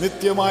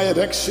 നിത്യമായ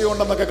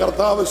രക്ഷയുണ്ടെന്നൊക്കെ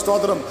കർത്താവ്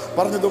സ്തോത്രം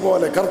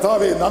പറഞ്ഞതുപോലെ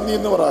കർത്താവേ നന്ദി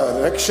എന്ന് പറ.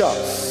 രക്ഷ.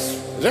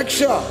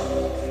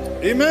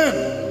 Amen.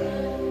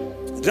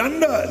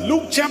 2,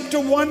 Luke chapter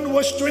 1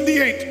 verse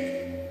 28.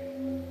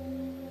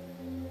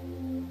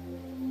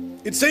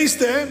 It says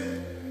there,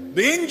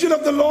 the angel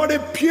of the Lord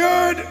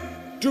appeared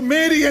to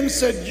Mary and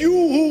said, you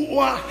who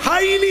are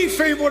highly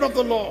favored of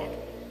the Lord.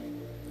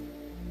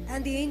 And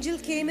the angel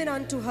came in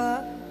unto her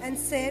and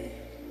said,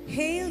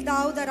 hail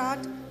thou that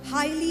art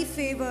highly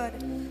favored.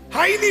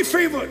 Highly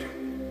favored.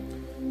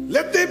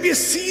 Let there be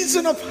a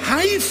season of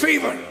high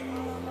favor.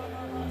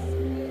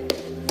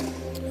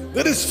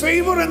 There is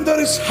favor and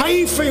there is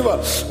high favor.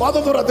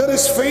 Father, there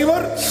is favor.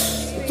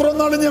 ഇത്ര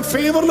നാൾ ഞാൻ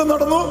ഫേവറിൽ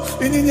നടന്നു,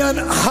 ഇനി ഞാൻ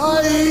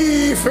high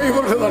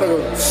ഫേവറിൽ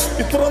നടക്കും.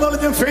 ഇത്ര നാൾ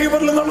ഞാൻ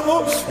ഫേവറിൽ നടന്നു,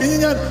 ഇനി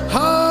ഞാൻ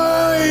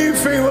ഹൈ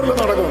ഫേവറിൽ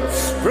നടക്കും.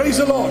 Praise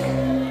the Lord.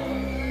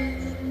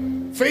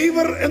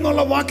 ഫേവർ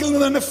എന്നുള്ള വാക്കിൽ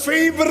നിന്ന് തന്നെ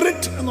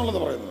ഫേവറിറ്റ് എന്നുള്ളത്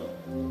പറയുന്നത്.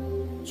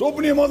 So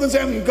open your mouth and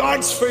say, I'm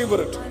God's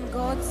favorite. I'm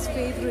God's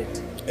favorite.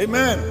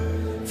 Amen.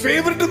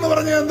 Favorite എന്ന്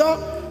പറഞ്ഞാൽ എന്താ?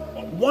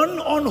 One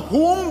on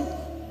whom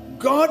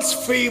God's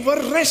favor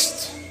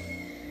rests.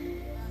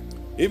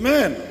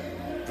 Amen.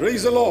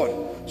 Praise the Lord.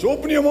 So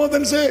open your mouth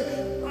and say,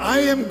 I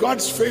am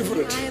God's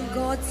favorite. I am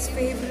God's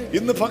favorite.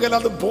 ഇന്ന് പകൽ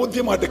അത്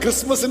ബോധ്യമായിട്ട്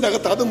ക്രിസ്മസിന്റെ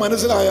അകത്ത് അത്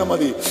മനസ്സിലായാൽ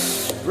മതി.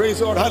 Praise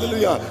the Lord.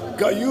 Hallelujah.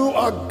 You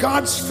are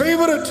God's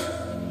favorite.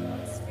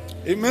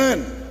 Amen.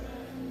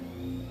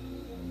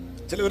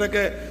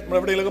 ചിലവരൊക്കെ നമ്മൾ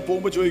എവിടെയെങ്കിലൊക്കെ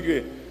പോകുമ്പോൾ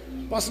ചോദിക്കുകയെ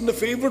പാസ്റ്ററിന്റെ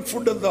ഫേവറേറ്റ്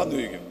ഫുഡ് എന്താന്ന്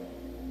ചോദിക്കും.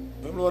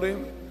 നമ്മൾ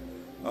പറയും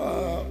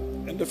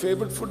എൻ്റെ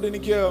ഫേവറേറ്റ് ഫുഡ്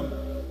എനിക്ക്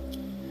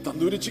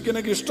തന്തൂരി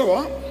ചിക്കനൊക്കെ ഇഷ്ടമാ.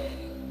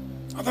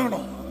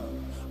 അതാണോ?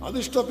 അത്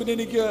ഇഷ്ടമാണ്. പിന്നെ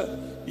എനിക്ക്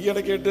ഈ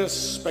ഇടയ്ക്കായിട്ട്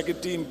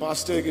സ്പെഗറ്റിയും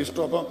പാസ്റ്റയൊക്കെ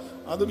ഇഷ്ടമാണ്. അപ്പം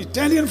അതും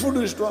ഇറ്റാലിയൻ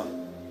ഫുഡും ഇഷ്ടമാണ്.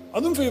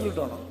 അതും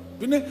ഫേവറേറ്റ് ആണോ?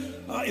 പിന്നെ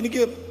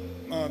എനിക്ക്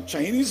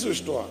ചൈനീസും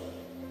ഇഷ്ടമാണ്.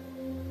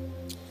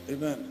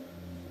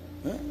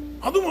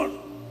 അതുമാണ്.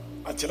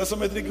 ചില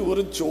സമയത്ത് എനിക്ക്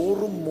വെറും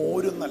ചോറും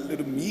മോരും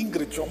നല്ലൊരു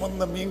മീൻകറി,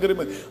 ചുമന്ന മീൻകറി,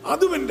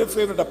 അതും എൻ്റെ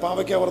ഫേവറേറ്റ്.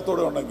 പാവയ്ക്ക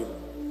വറുത്തോടെ ഉണ്ടെങ്കിൽ.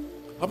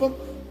 അപ്പം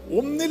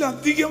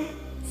ഒന്നിലധികം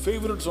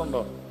ഫേവറേറ്റ്സ്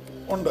ഉണ്ടോ?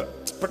 ഉണ്ട്.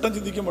 പെട്ടെന്ന്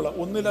ചിന്തിക്കുമ്പോൾ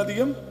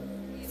ഒന്നിലധികം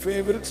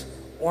ഫേവറേറ്റ്സ്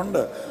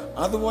ഉണ്ട്.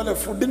 അതുപോലെ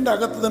ഫുഡിന്റെ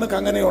അകത്ത് നിനക്ക്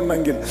അങ്ങനെ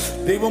ഉണ്ടെങ്കിൽ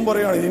ദൈവം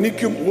പറയാണ്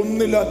എനിക്കും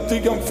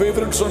ഒന്നിലധികം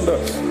ഫേവറേറ്റ്സ് ഉണ്ട്.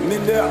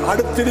 നിന്റെ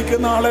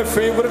അടുത്തിരിക്കുന്ന ആളെ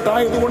ഫേവറേറ്റ്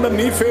ആയതുകൊണ്ട്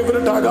നീ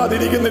ഫേവറേറ്റ്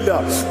ആകാതിരിക്കുന്നില്ല.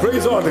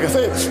 Praise God.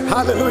 Say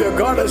hallelujah.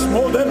 God has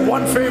more than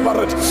one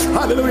favorite.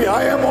 Hallelujah.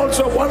 I am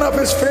also one of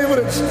his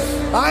favorites.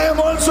 I am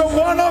also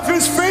one of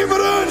his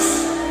favorites.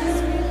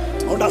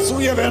 അതുകൊണ്ട്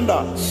അസൂയ വേണ്ട.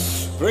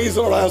 Praise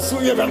the Lord.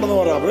 അസൂയ വേണ്ടെന്ന്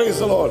പറ. Praise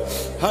the Lord.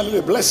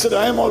 Hallelujah. Blessed.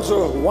 I am also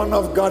one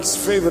of God's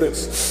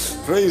favorites.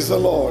 Praise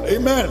the Lord.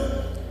 Amen.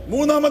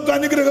 മൂന്നാമത്തെ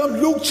അനുഗ്രഹം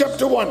Luke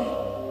chapter 1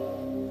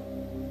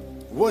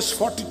 verse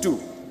 42.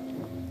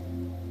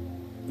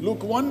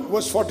 Luke 1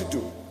 verse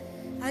 42.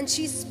 And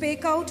she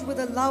spake out with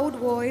a loud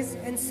voice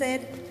and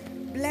said,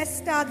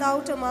 blessed art thou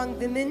among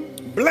women.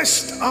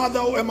 Blessed art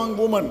thou among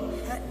women.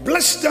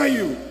 Blessed are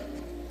you.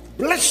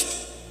 Blessed.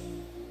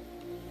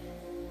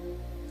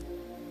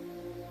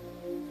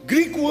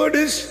 Greek word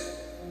is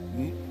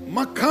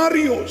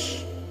makarios.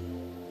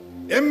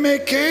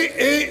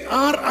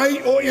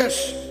 Makarios.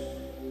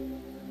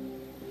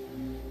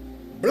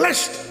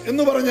 Blessed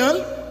എന്ന് പറഞ്ഞാൽ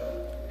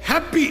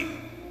happy,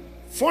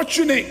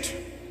 fortunate.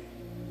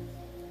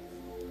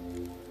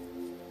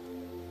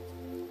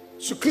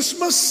 So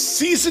Christmas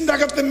season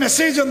അകത്തെ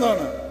message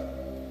എന്താണ്?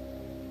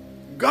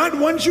 God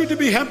wants you to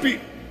be happy.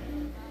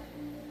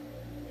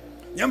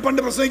 ഞാൻ പണ്ട്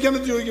പ്രസംഗിക്കാൻ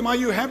ചോദിക്കും, are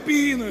you happy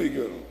എന്ന്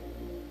ചോദിക്കുമോ?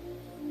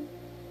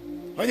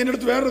 അത് എൻ്റെ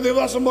അടുത്ത് വേറൊരു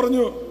ദേവദാസൻ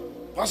പറഞ്ഞു,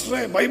 പാസ്റ്ററെ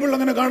ബൈബിൾ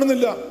അങ്ങനെ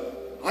കാണുന്നില്ല,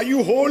 are you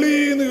holy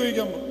എന്ന്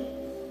ചോദിക്കാൻ.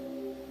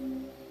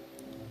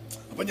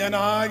 അപ്പൊ ഞാൻ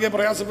ആകെ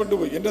പ്രയാസപ്പെട്ടു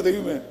പോയി. എൻ്റെ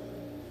ദൈവമേ,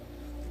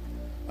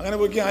 അങ്ങനെ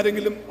പോയി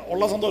ആരെങ്കിലും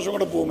ഉള്ള സന്തോഷം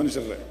കൂടെ പോകും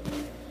മനുഷ്യരുടെ.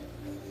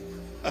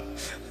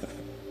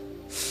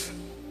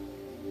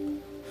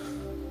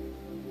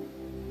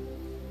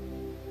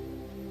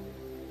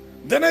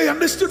 Then I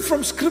understood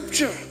from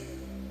scripture,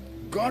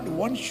 God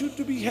wants you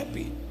to be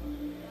happy.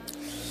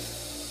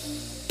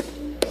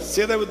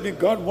 Say that with me,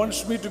 God wants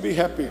me to be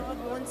happy. God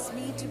wants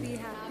me to be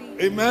happy.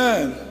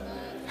 Amen.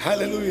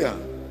 Hallelujah.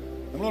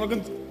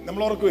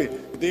 നമ്മൾ ഓർക്കുവേ,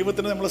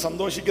 ദൈവത്തിന് നമ്മൾ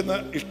സന്തോഷിക്കുന്ന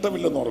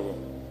ഇഷ്ടമില്ലെന്ന് ഓർക്കും.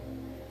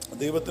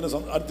 ദൈവത്തിന്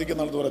അർത്ഥിക്കുന്ന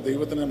ആൾക്ക് പറയാം,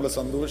 ദൈവത്തിന് നമ്മൾ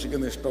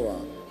സന്തോഷിക്കുന്ന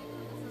ഇഷ്ടമാണ്.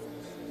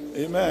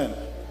 Amen.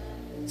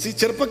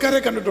 ചെറുപ്പക്കാരെ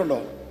കണ്ടിട്ടുണ്ടോ?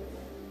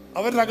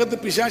 അവരുടെ അകത്ത്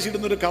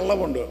പിശാചിടുന്നൊരു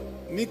കള്ളമുണ്ട്.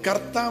 നീ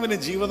കർത്താവിന്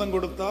ജീവിതം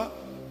കൊടുത്ത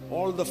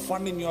all the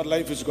fun in your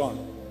life is gone.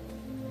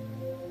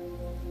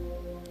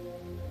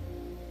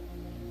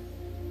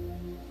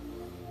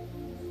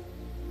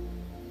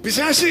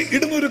 പിശാചി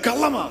ഇടുന്നൊരു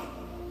കള്ളമാ.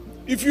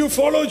 If you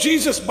follow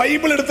Jesus,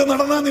 Bible എടുത്ത്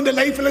നടന്നാൽ നിന്റെ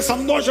ലൈഫിലെ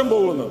സന്തോഷം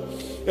പോകുന്നു.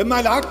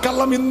 എന്നാൽ ആ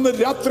കള്ളം ഇന്ന്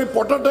രാത്രി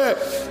പൊട്ടട്ടെ.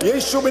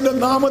 യേശുവിന്റെ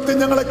നാമത്തിൽ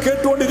ഞങ്ങളെ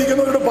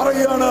കേട്ടുകൊണ്ടിരിക്കുന്നവരോട്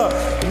പറയുകയാണ്,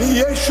 നീ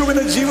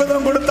യേശുവിന് ജീവിതം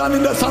കൊടുത്താൽ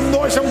നിന്റെ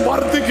സന്തോഷം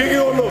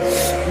വർദ്ധിക്കുകയുള്ളൂ.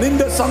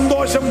 നിന്റെ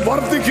സന്തോഷം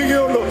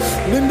വർദ്ധിക്കുകയുള്ളൂ.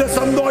 നിന്റെ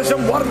സന്തോഷം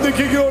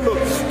വർദ്ധിക്കുകയുള്ളൂ.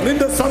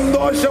 നിന്റെ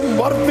സന്തോഷം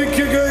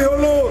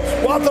വർദ്ധിക്കുകയുള്ളൂ.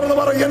 മാത്രം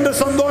പറയും, എന്റെ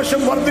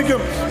സന്തോഷം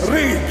വർദ്ധിക്കും.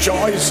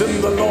 Rejoice in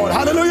the Lord.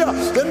 Hallelujah.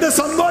 എന്റെ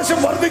സന്തോഷം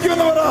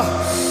വർദ്ധിക്കുമെന്ന് പറ.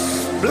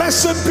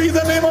 Blessed be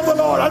the name of the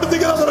Lord.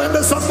 അടുത്തിരിക്കുന്നവർ,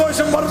 എന്റെ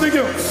സന്തോഷം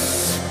വർദ്ധിക്കും.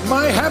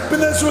 My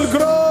happiness will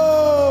grow.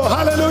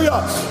 Hallelujah.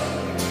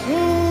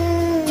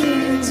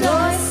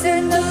 Rejoice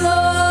in the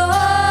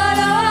Lord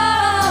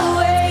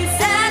always,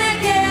 and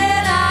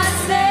again I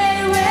say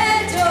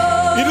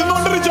rejoice.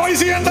 ഇരുന്നുകൊണ്ട് rejoice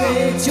ചെയ്യണ്ട.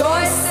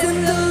 Rejoice in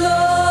the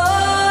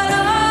Lord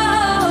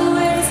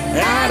always,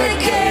 and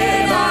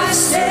again I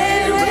say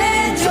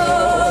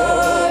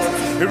rejoice.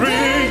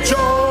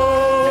 Rejoice.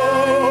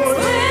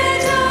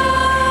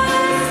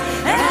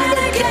 And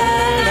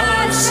again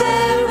I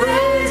say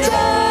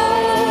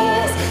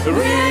rejoice.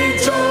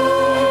 Rejoice.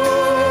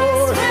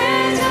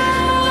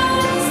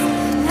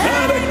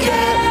 And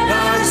again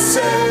I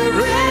say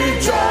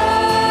rejoice.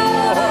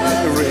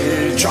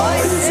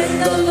 Rejoice in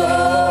the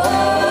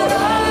Lord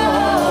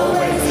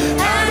always.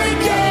 And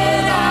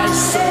again I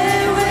say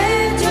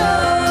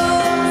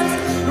rejoice.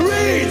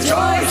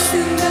 Rejoice.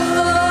 In the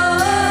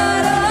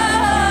Lord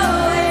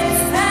always,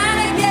 and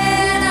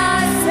again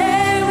I say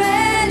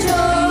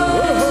rejoice.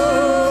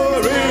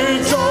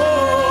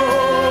 Rejoice.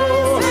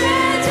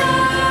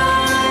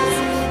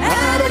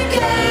 And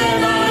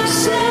again I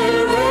say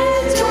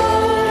rejoice.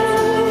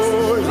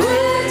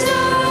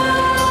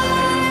 Rejoice,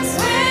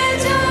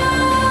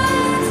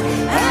 rejoice,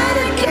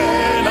 And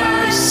again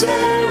I say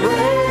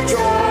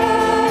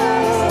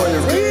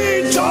rejoice.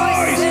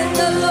 Rejoice. in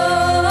the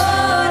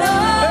Lord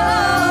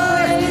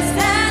always,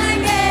 and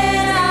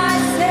again I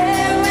say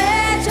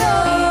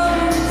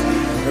rejoice.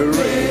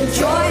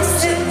 Rejoice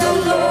in the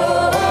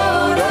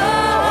Lord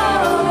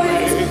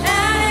always,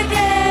 and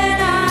again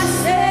I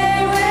say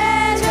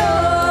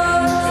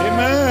rejoice.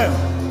 Amen.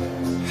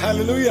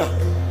 Hallelujah.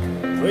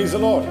 Praise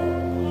the Lord.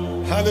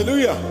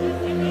 Hallelujah.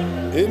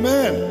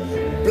 Amen.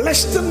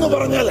 Blessed എന്ന്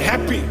പറഞ്ഞാൽ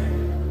happy.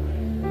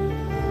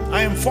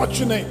 I am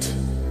fortunate.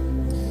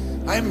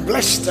 I am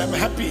blessed. I am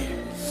happy.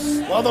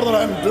 Father,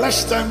 I am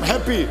blessed. I am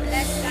happy.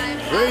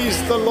 Praise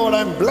the Lord.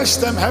 I am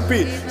blessed. I am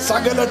happy.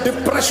 സകല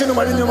ഡിപ്രഷനും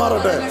അഴിഞ്ഞു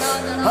മാറട്ടെ.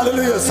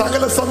 Hallelujah.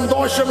 സകല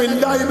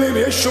സന്തോഷമില്ലായ്മയും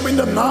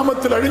യേശുവിന്റെ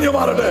നാമത്തിൽ അഴിഞ്ഞു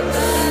മാറട്ടെ.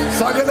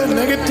 സകല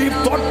നെഗറ്റീവ്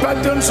തോട്ട്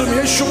പാറ്റേൺസും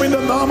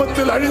യേശുവിന്റെ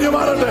നാമത്തിൽ അഴിഞ്ഞു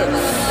മാറട്ടെ.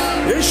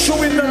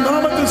 യേശുവിന്റെ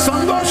നാമത്തിൽ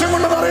സന്തോഷം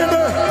കൊണ്ട്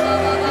നിറയട്ടെ.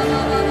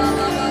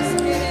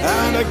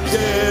 And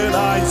again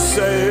I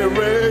say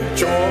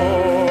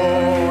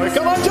rejoice.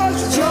 Come on,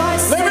 church.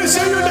 Let me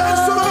see you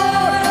dance to the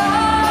Lord.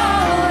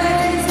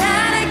 Always,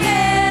 and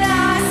again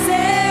I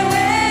say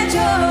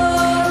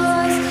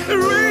rejoice.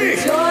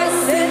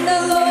 Rejoice in the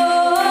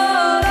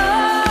Lord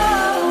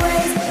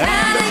always,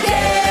 and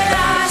again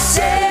I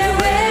say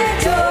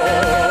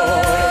rejoice.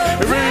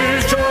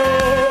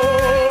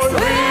 Rejoice.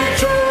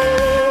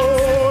 Rejoice.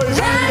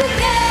 And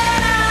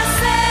again I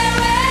say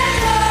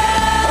rejoice.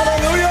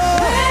 Hallelujah.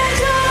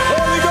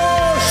 Holy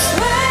Ghost.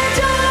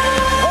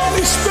 Rejoice.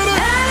 Holy Spirit.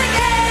 And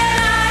again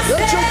I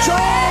Let say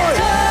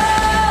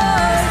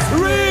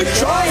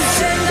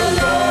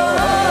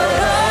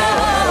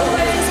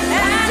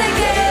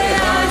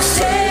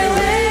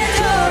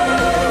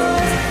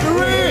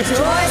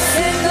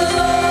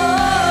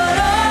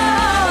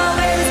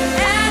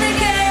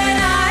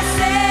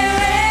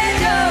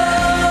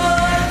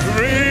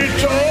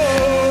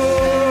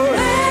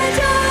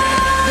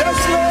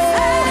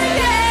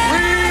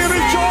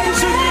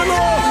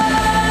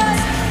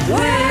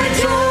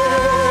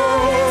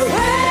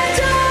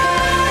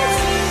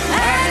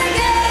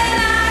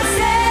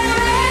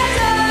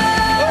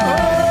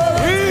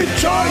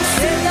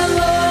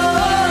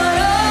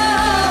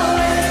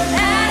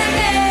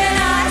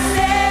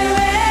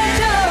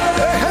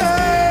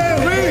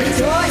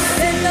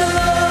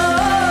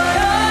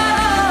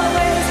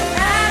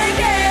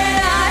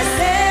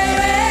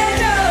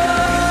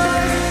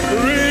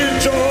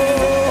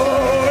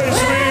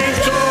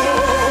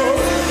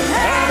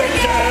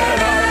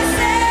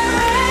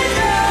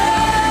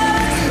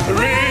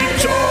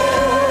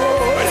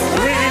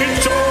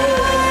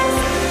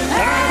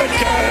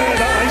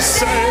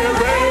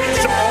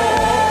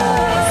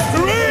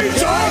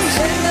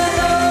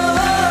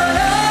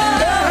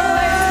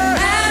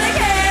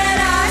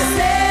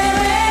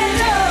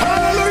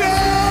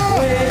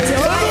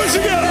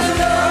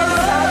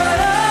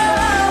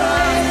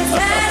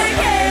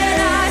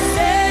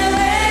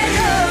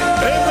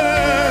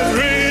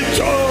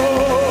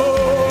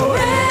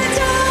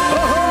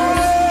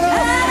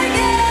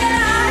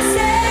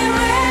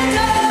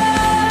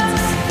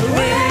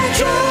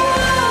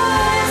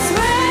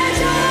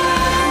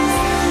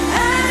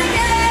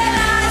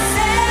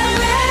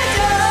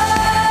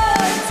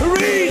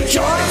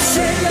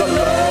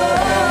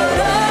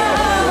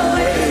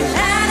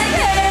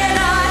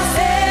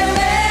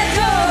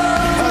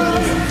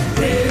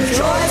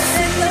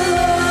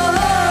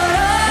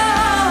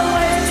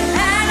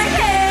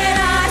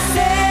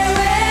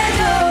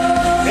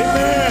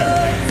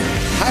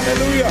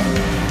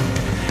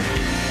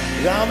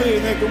രാവിലെ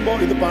എഴുന്നേൽക്കുമ്പോൾ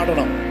ഇത്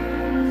പാടണം.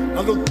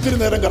 അത് ഒത്തിരി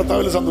നേരം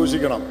കർത്താവിൽ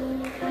സന്തോഷിക്കണം.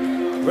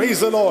 Praise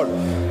the Lord.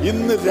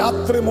 ഇന്ന്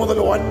രാത്രി മുതൽ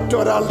ഒറ്റ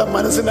ഒരാളുടെ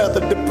മനസ്സിനകത്ത്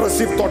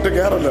ഡിപ്രസീവ് തോട്ട്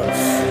കയറല്ല.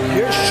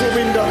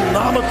 യേശുവിന്റെ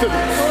നാമത്തിൽ.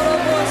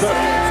 The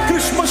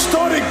Christmas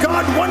story,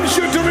 God wants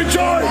you to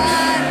rejoice.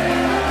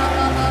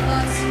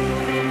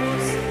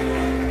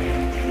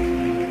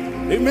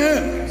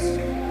 Amen.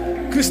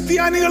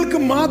 ക്രിസ്ത്യാനികൾക്ക്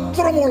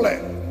മാത്രമുള്ള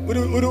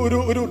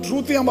ഒരു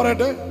ട്രൂത്ത് ഞാൻ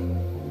പറയട്ടെ,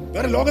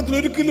 വേറെ ലോകത്തിൽ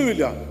ഒരിക്കലും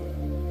ഇല്ല.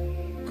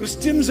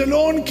 Christians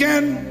alone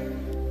can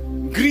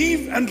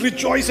grieve and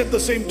rejoice at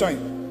the same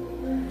time.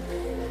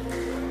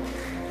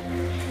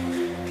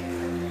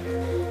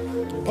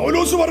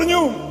 പൗലോസ്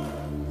പറഞ്ഞു,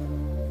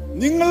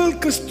 നിങ്ങൾ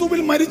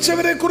ക്രിസ്തുവിൽ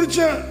മരിച്ചവരെ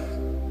കുറിച്ച്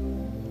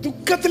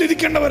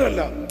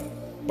ദുഃഖത്തിലിരിക്കേണ്ടവരല്ല.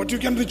 But you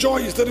can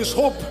rejoice. There is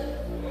hope.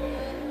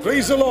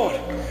 Praise the Lord.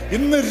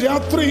 ഇന്ന്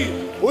രാത്രി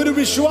ഒരു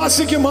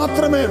വിശ്വാസിക്ക്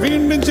മാത്രമേ,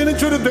 വീണ്ടും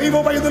ജനിച്ചൊരു ദൈവ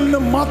പൈതലിന്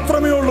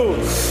മാത്രമേ ഉള്ളൂ.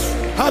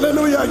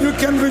 Hallelujah. You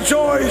can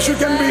rejoice. You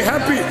can be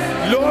happy.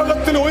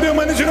 ലോകത്തിൽ ഒരു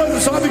മനുഷ്യനും അത്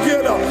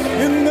സാധിക്കുകയില്ല.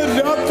 ഇന്ന്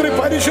രാത്രി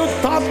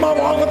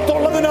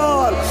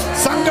പരിശുദ്ധാത്മാവാകത്തുള്ളതിനാൽ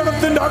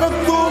സങ്കടത്തിന്റെ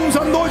അകത്തും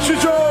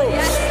സന്തോഷിച്ചോ.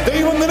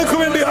 ദൈവം നിനക്ക്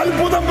വേണ്ടി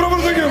അത്ഭുതം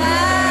പ്രവർത്തിക്കും.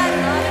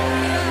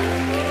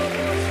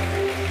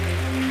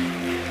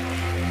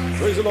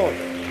 Praise the Lord.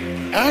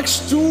 Acts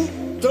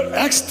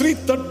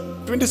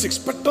 3:26.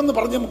 പെട്ടെന്ന്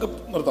പറഞ്ഞ് നമുക്ക്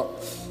നിർത്താം.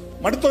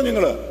 മടുത്തോ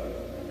നിങ്ങള്?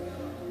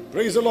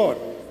 Praise the Lord.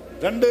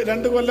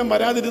 രണ്ട് കൊല്ലം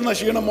വരാതിരുന്ന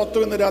ക്ഷീണം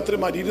മൊത്തം ഇന്ന് രാത്രി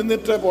മാറ്റി.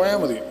 ഇരുന്നിട്ട് പോയാൽ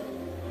മതി,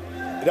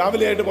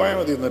 രാവിലെ ആയിട്ട് പോയാൽ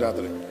മതി ഇന്ന്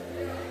രാത്രി.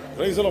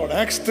 Praise the Lord.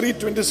 Acts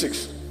 3:26.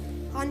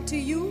 Unto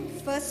you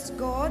first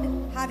God,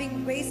 having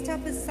raised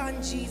up his son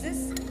Jesus,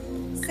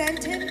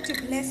 sent him to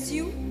bless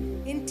you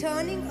in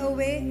turning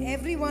away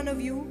every one of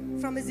you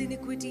from his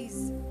iniquities.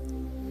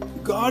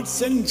 God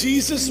sent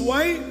Jesus,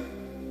 why?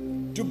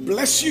 To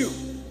bless you.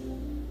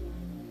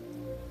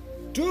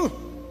 To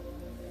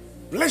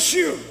bless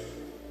you.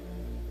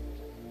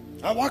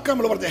 ആ വാക്ക്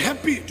നമ്മൾ പറഞ്ഞ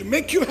happy, to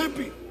make you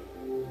happy.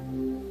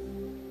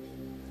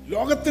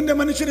 ലോകത്തിന്റെ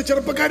മനുഷ്യര്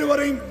ചെറുപ്പക്കാർ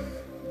പറയും,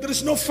 there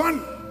is no fun.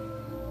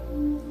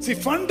 See,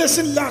 fun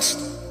doesn't last.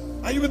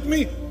 Are you with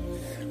me?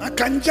 ആ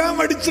കഞ്ചാവ്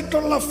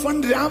അടിച്ചിട്ടുള്ള fun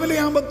രാവിലെ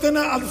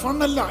ആകുമ്പത്തേന് അത്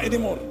ഫണ്ണല്ല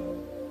anymore.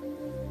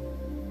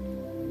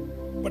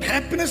 But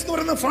happiness എന്ന്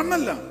പറയുന്ന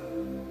ഫണ്ണല്ല.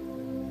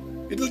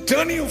 It will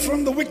turn you from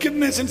the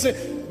wickedness and say,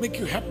 make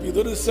you happy.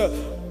 There is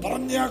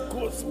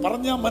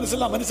പറഞ്ഞ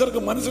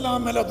മനുഷ്യർക്ക്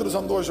മനസ്സിലാകാൻ മേലാത്തൊരു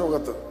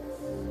സന്തോഷമകത്ത്,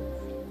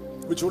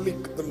 which only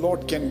the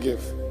Lord can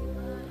give.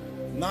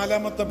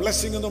 നാലാമത്തെ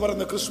ബ്ലെസ്സിംഗ് എന്ന്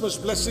പറയുന്ന Christmas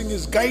blessing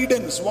is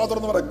guidance. Vadar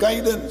എന്ന് പറയുക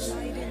guidance.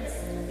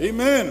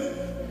 Amen.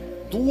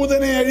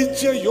 ദൂതനെ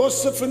അഴിച്ച്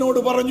യോസഫിനോട്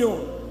പറഞ്ഞു,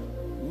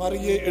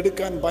 മറിയെ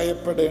എടുക്കാൻ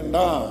ഭയപ്പെടേണ്ട.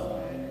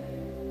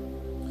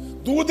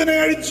 ദൂതനെ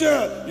അഴിച്ച്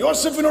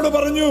യോസഫിനോട്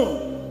പറഞ്ഞു,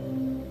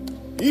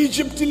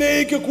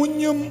 ഈജിപ്തിലേക്ക്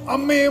കുഞ്ഞും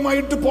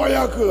അമ്മയുമായിട്ട്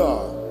പോയാക്കുക.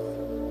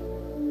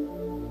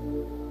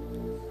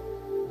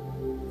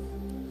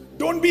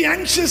 Don't be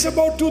anxious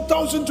about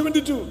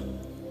 2022.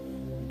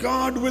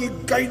 God will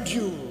guide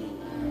you.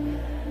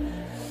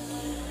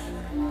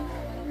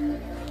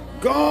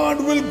 God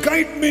will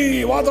guide me.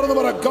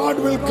 God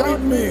will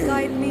guide me.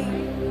 Guide me.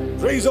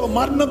 Praise the Lord.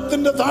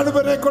 മരണത്തിന്റെ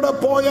താഴ്വരെ കൂടെ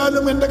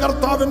പോയാലും എന്റെ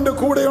കർത്താവിന്റെ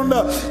കൂടെയുണ്ട്.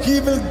 He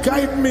will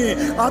guide me.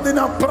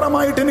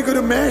 അതിനപ്പുറമായിട്ട്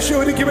എനിക്കൊരു മേശ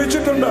ഒരുക്കി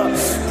വെച്ചിട്ടുണ്ട്.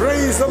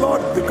 Praise the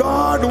Lord.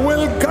 God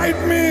will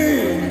guide me.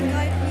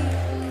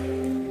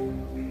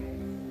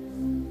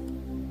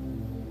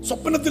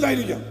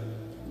 സ്വപ്നത്തിലായിരിക്കാം,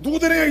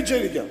 ദൂതനെ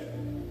അയച്ചായിരിക്കാം.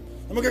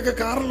 നമുക്കൊക്കെ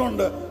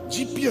കാറിലുണ്ട്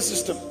GPS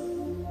സിസ്റ്റം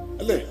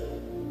അല്ലേ?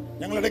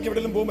 ഞങ്ങൾ ഇടയ്ക്ക്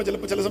എവിടെയെങ്കിലും പോകുമ്പോൾ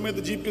ചിലപ്പോൾ ചില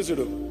സമയത്ത് GPS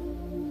ഇടും.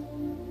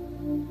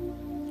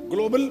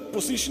 Global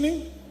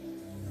positioning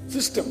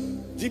system,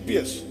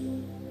 GPS.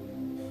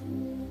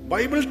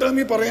 Bible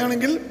ടേമിൽ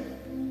പറയുകയാണെങ്കിൽ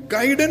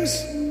ഗൈഡൻസ്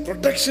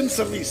പ്രൊട്ടക്ഷൻ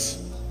സർവീസ്.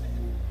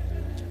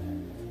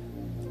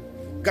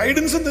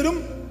 ഗൈഡൻസും തരും,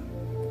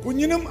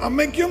 കുഞ്ഞിനും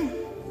അമ്മയ്ക്കും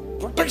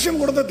പ്രൊട്ടക്ഷൻ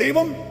കൊടുത്ത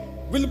ദൈവം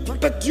will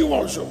protect you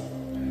also.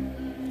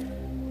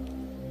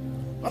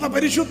 അതാ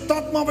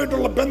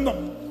പരിശുദ്ധാത്മാവായിട്ടുള്ള ബന്ധം.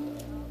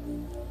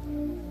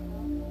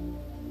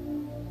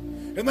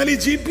 എന്നാൽ ഈ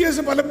GPS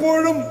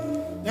പലപ്പോഴും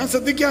ഞാൻ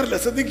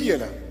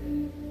ശ്രദ്ധിക്കുകയല്ല.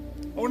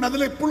 അതുകൊണ്ട്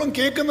അതിലെപ്പോഴും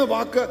കേൾക്കുന്ന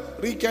വാക്ക്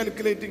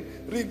റീകാൽക്കുലേറ്റിംഗ്.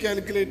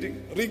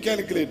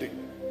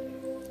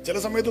 ചില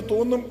സമയത്ത്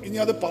തോന്നും ഇനി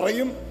അത്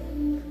പറയും,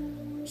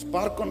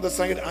 spark on the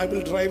side I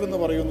will drive എന്ന്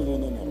പറയുമെന്ന്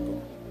തോന്നുന്നു. ഓർക്കും,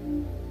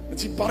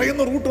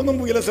 പറയുന്ന റൂട്ടൊന്നും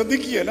പോയില്ല,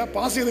 ശ്രദ്ധിക്കുകയല്ല.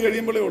 പാസ് ചെയ്ത്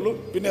കഴിയുമ്പോഴേ ഉള്ളൂ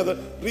പിന്നെ അത്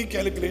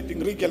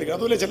റീകാൽക്കുലേറ്റിംഗ്.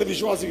 അതുപോലെ ചില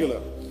വിശ്വാസികൾ,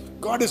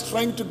 God is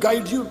trying to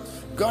guide you.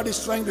 God is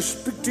trying to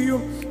speak to you,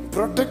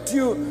 protect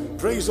you.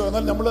 Praise God.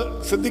 എന്നാൽ നമ്മൾ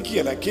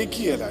ശ്രദ്ധിക്കുകയല്ല,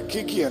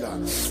 കേൾക്കുകയല്ല.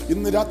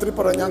 ഇന്ന് രാത്രി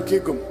പറ, ഞാൻ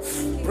കേൾക്കും.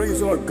 Praise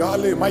the Lord. God,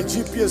 my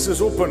GPS is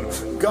open.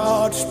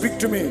 God speak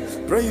to me.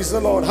 Praise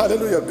the Lord.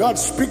 Hallelujah. God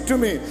speak to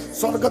me.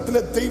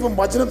 സ്വർഗ്ഗത്തിലെ ദൈവം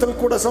വചനത്തിൽ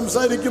കൂടെ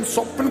സംസാരിക്കും,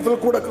 സ്വപ്നത്തിൽ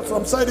കൂടെ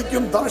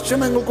സംസാരിക്കും,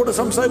 ദർശനങ്ങൾ കൂടെ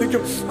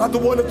സംസാരിക്കും.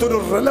 അതുപോലത്തെ ഒരു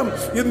റലം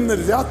ഇന്ന്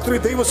രാത്രി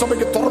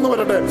ദൈവസഭയ്ക്ക് തുറന്നു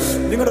വരട്ടെ.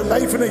 നിങ്ങളുടെ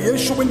ലൈഫിനെ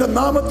യേശുവിന്റെ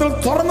നാമത്തിൽ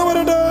തുറന്നു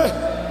വരട്ടെ.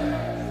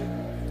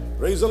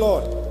 Praise the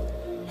Lord.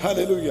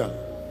 Hallelujah.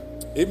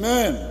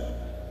 Amen.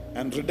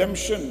 And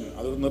redemption.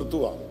 അത്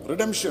നിർത്തുക.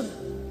 Redemption.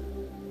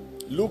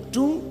 Luke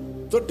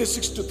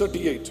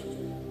 2:36-38.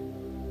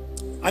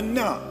 അന്ന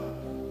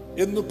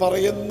എന്ന്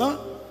പറയുന്ന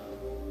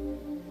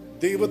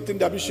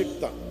ദൈവത്തിന്റെ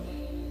അഭിഷിക്ത.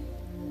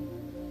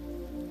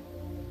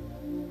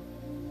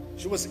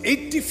 She was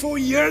 84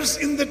 years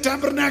in the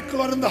tabernacle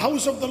or in the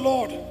house of the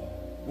Lord,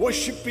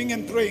 worshipping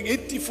and praying.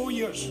 84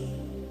 years.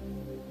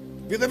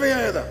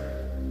 വിധവയായതാ.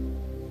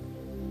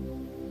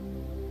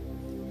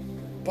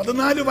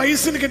 14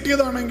 വയസ്സിൽ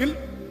കെട്ടിയതാണെങ്കിൽ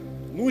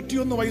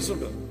 101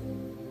 വയസ്സുണ്ട്.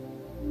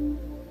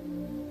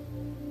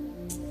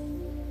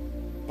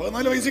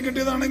 14 വയസ്സിൽ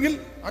കിട്ടിയതാണെങ്കിൽ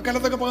ആ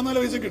കാലത്തൊക്കെ 14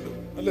 വയസ്സിൽ കിട്ടും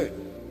അല്ലേ?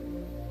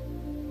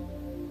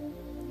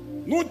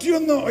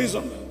 101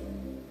 വയസ്സുണ്ട്.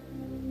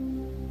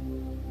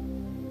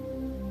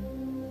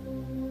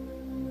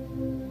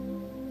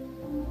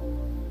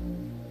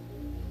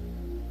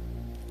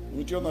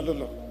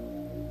 ല്ലോ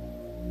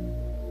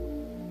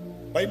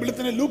ബൈബിളിൽ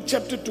തന്നെ ലൂക്ക്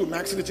ചാപ്റ്റർ 2,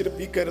 മാക്സിൽ ഇച്ചിരി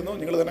വീക്കായിരുന്നു,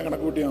 നിങ്ങൾ തന്നെ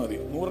കണക്ക് കൂട്ടിയാൽ മതി.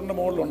 100ന്റെ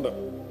മുകളിലുണ്ട്.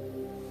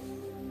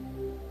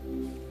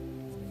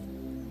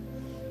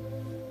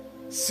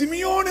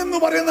 സിമിയോൻ എന്ന്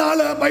പറയുന്ന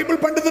ആള് ബൈബിൾ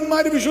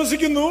പണ്ഡിതന്മാര്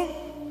വിശ്വസിക്കുന്നു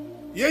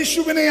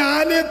യേശുവിനെ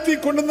ആലയത്തിൽ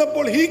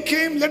കൊണ്ടുവന്നപ്പോൾ he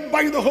came led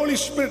by the Holy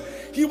Spirit.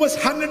 He was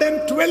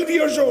 112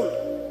 years old.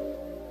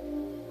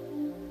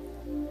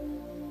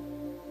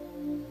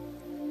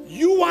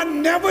 You are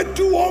never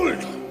too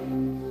old.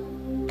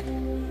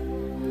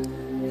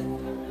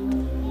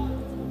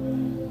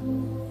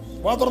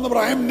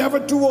 I am never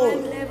too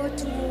old. Never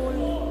too old.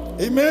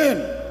 Amen.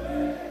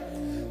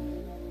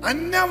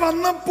 അന്ന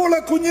വന്നപ്പോൾ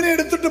കുഞ്ഞിനെ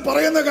എടുത്തിട്ട്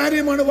പറയുന്ന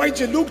കാര്യമാണ്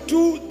വായിച്ചത്. Luke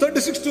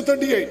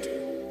 2:36-38.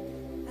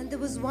 And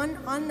there was one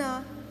Anna,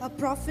 a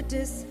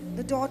prophetess,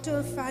 the daughter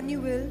of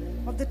Phanuel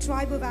of the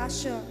tribe of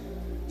Asher.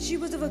 She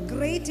was of a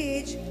great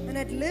age and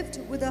had lived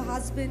with her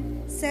husband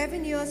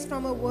 7 years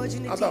from her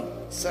virginity. അതാ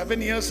 7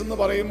 years എന്ന്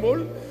പറയുമ്പോൾ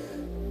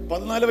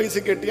 14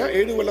 വയസ്സിൽ കെട്ടിയ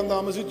 7 കൊല്ലം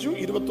താമസിച്ചു,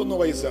 21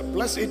 വയസ്സ്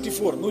plus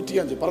 84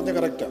 105 പറഞ്ഞ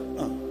correct.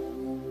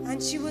 And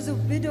she was a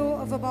widow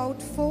of about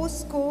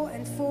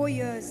 84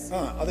 years.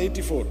 അത്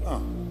 84.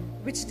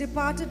 Which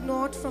departed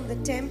not from the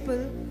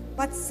temple,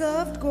 but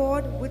served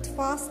God with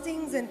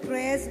fastings and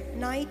prayers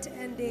night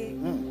and day.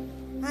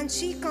 And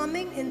she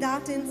coming in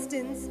that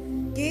instance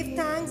gave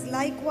thanks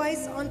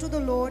likewise unto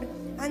the Lord,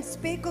 and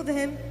spake of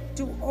him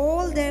to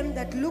all them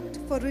that looked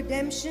for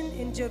redemption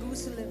in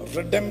Jerusalem.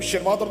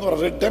 Redemption.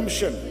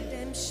 Redemption.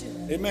 Redemption.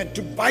 Amen.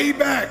 To buy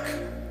back,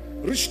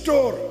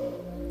 restore,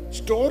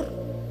 store,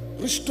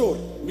 restore.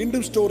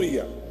 വീണ്ടും store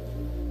ചെയ്യുക.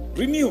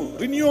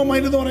 Renew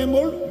mind എന്ന്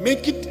പറയുമ്പോൾ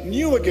make it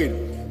new again.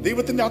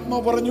 ദൈവത്തിന്റെ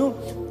ആത്മാവ് പറഞ്ഞു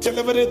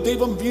ചിലവരെ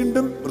ദൈവം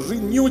വീണ്ടും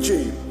renew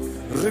ചെയ്യും,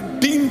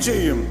 റിഡീം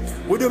ചെയ്യും.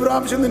 ഒരു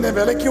പ്രാവശ്യം നിന്നെ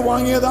വിലയ്ക്ക്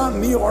വാങ്ങിയതാ,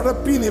 നീ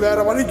ഉഴപ്പി, നീ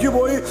വേറെ വഴിക്ക്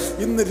പോയി.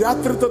 ഇന്ന്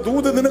രാത്രിത്തെ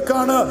ദൂത്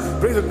നിനക്കാണ്.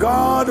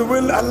 God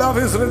will allow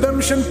his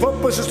redemption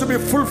purposes to be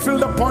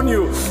fulfilled upon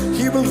you.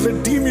 He will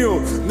redeem you.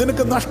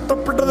 നിനക്ക്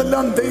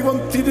നഷ്ടപ്പെട്ടതെല്ലാം ദൈവം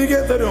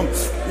തിരികെ തരും.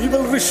 He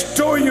will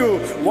restore you.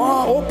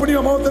 Open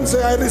your mouth and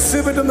say, I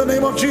receive it in the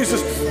name of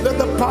Jesus. Let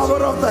the power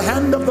of the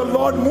hand of the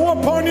Lord move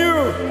upon you.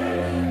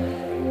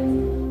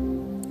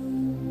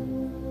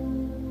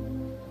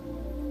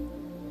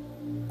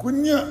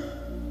 കുഞ്ഞ്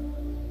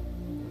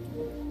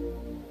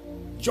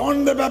John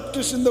the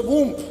Baptist in the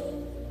womb.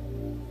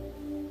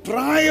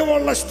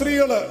 പ്രായമുള്ള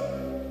സ്ത്രീകള്,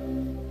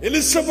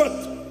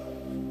 Elizabeth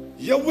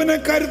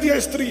യൗവനക്കാരിയായ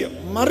സ്ത്രീ,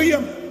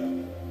 മറിയം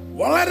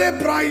വളരെ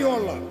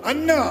പ്രായമുള്ള,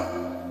 അന്ന,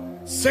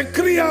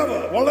 സെക്രിയാവ്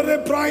വളരെ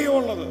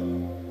പ്രായമുള്ളത്.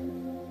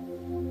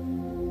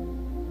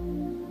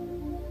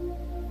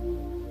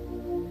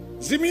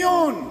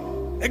 Simeon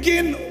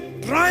again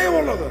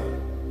പ്രായമുള്ളത്.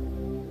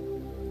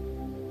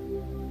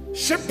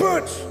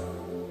 Shepherds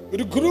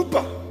ഒരു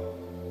ഗ്രൂപ്പാ.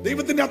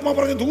 ദൈവത്തിന്റെ ആത്മാവ്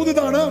പറഞ്ഞ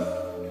ദൂതാണ്,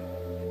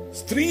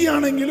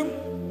 സ്ത്രീയാണെങ്കിലും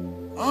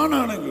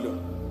ആണാണെങ്കിലും,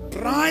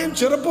 പ്രായം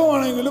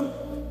ചെറുപ്പമാണെങ്കിലും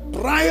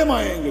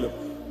പ്രായമായെങ്കിലും,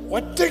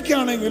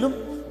 ഒറ്റയ്ക്കാണെങ്കിലും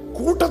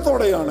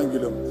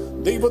കൂട്ടത്തോടെയാണെങ്കിലും,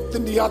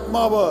 ദൈവത്തിന്റെ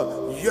ആത്മാവ്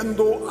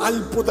എന്തോ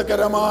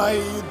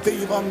അത്ഭുതകരമായി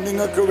ദൈവം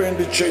നിങ്ങൾക്ക്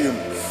വേണ്ടി ചെയ്യും.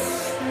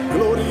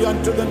 Glory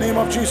unto the name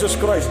of Jesus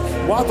Christ.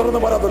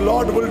 The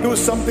Lord will do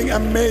something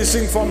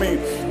amazing for me.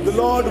 The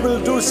Lord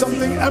will do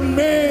something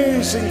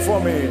amazing for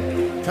me.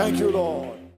 Thank you, Lord.